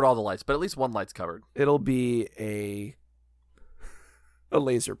can't afford all the lights, but at least one light's covered. It'll be a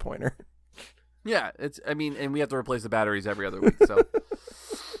laser pointer. Yeah, and we have to replace the batteries every other week, so.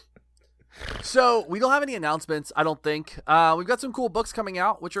 So, we don't have any announcements, I don't think. We've got some cool books coming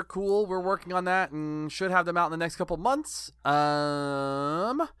out, which are cool. We're working on that and should have them out in the next couple months.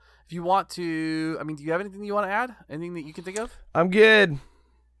 If you want to, do you have anything you want to add? Anything that you can think of? I'm good.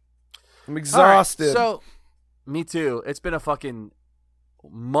 I'm exhausted. Right, so, me too. It's been a fucking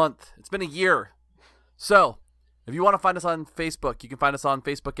month. It's been a year. So, if you want to find us on Facebook, you can find us on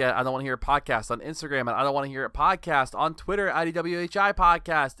Facebook at I Don't Want to Hear It Podcast, on Instagram at I Don't Want to Hear It Podcast, on Twitter at IDWHI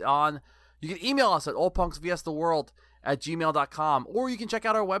Podcast, you can email us at oldpunksvstheworld@gmail.com, or you can check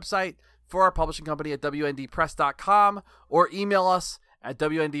out our website for our publishing company at wndpress.com, or email us at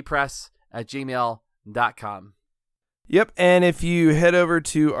wndpress@gmail.com. Yep, and if you head over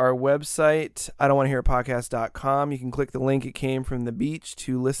to our website, I Don't Want to Hear It Podcast.com, you can click the link It Came From the Beach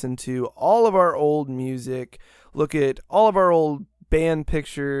to listen to all of our old music, look at all of our old band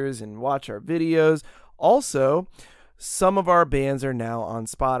pictures, and watch our videos. Also, some of our bands are now on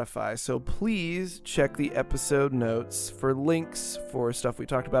Spotify, so please check the episode notes for links for stuff we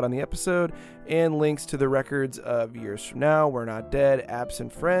talked about on the episode and links to the records of Years From Now, We're Not Dead,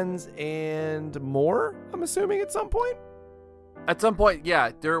 Absent Friends, and more, I'm assuming, at some point? At some point,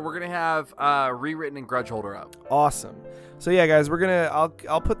 yeah, we're gonna have Rewritten and Grudge Holder up. Awesome. So yeah, guys,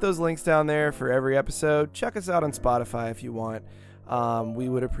 I'll put those links down there for every episode. Check us out on Spotify if you want. We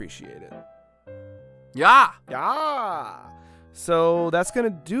would appreciate it. Yeah. Yeah. So that's going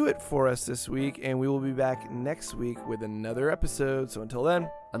to do it for us this week, and we will be back next week with another episode. So until then,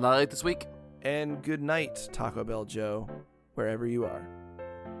 Annihilate this week. And good night, Taco Bell Joe, wherever you are.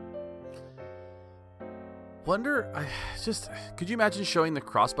 Could you imagine showing the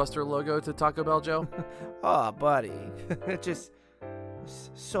Crossbuster logo to Taco Bell Joe? Oh, buddy. Just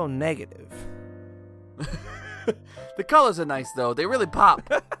so negative. The colors are nice, though. They really pop.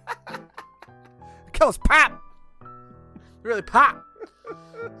 The colors pop! Really pop.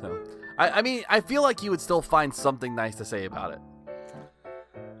 So, I mean, I feel like you would still find something nice to say about it.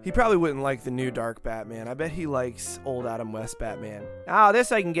 He probably wouldn't like the new Dark Batman. I bet he likes old Adam West Batman. Oh,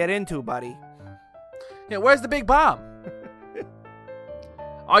 this I can get into, buddy. Yeah, where's the big bomb?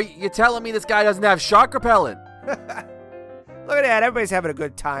 Are you telling me this guy doesn't have shark repellent? Look at that. Everybody's having a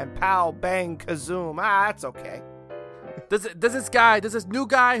good time. Pow, bang, kazoom. Ah, that's okay. Does this new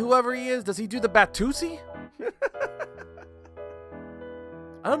guy, whoever he is, does he do the Batusi?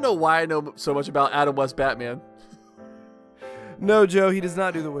 I don't know why I know so much about Adam West Batman. No, Joe, he does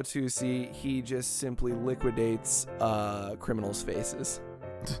not do the Watusi. He just simply liquidates criminals' faces.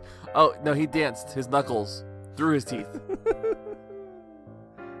 Oh, no, he danced his knuckles through his teeth.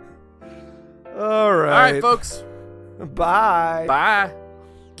 All right. All right, folks. Bye. Bye.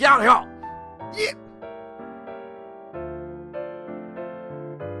 Get out of here. Yeah.